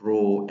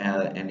rho,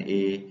 L, and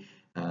A.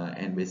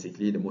 and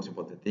basically the most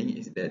important thing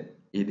is that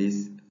it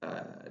is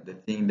the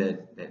thing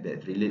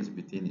that relates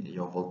between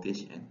your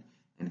voltage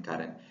and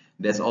current.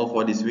 That's all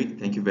for this week.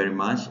 Thank you very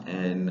much,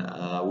 and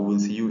we will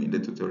see you in the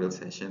tutorial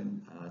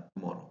session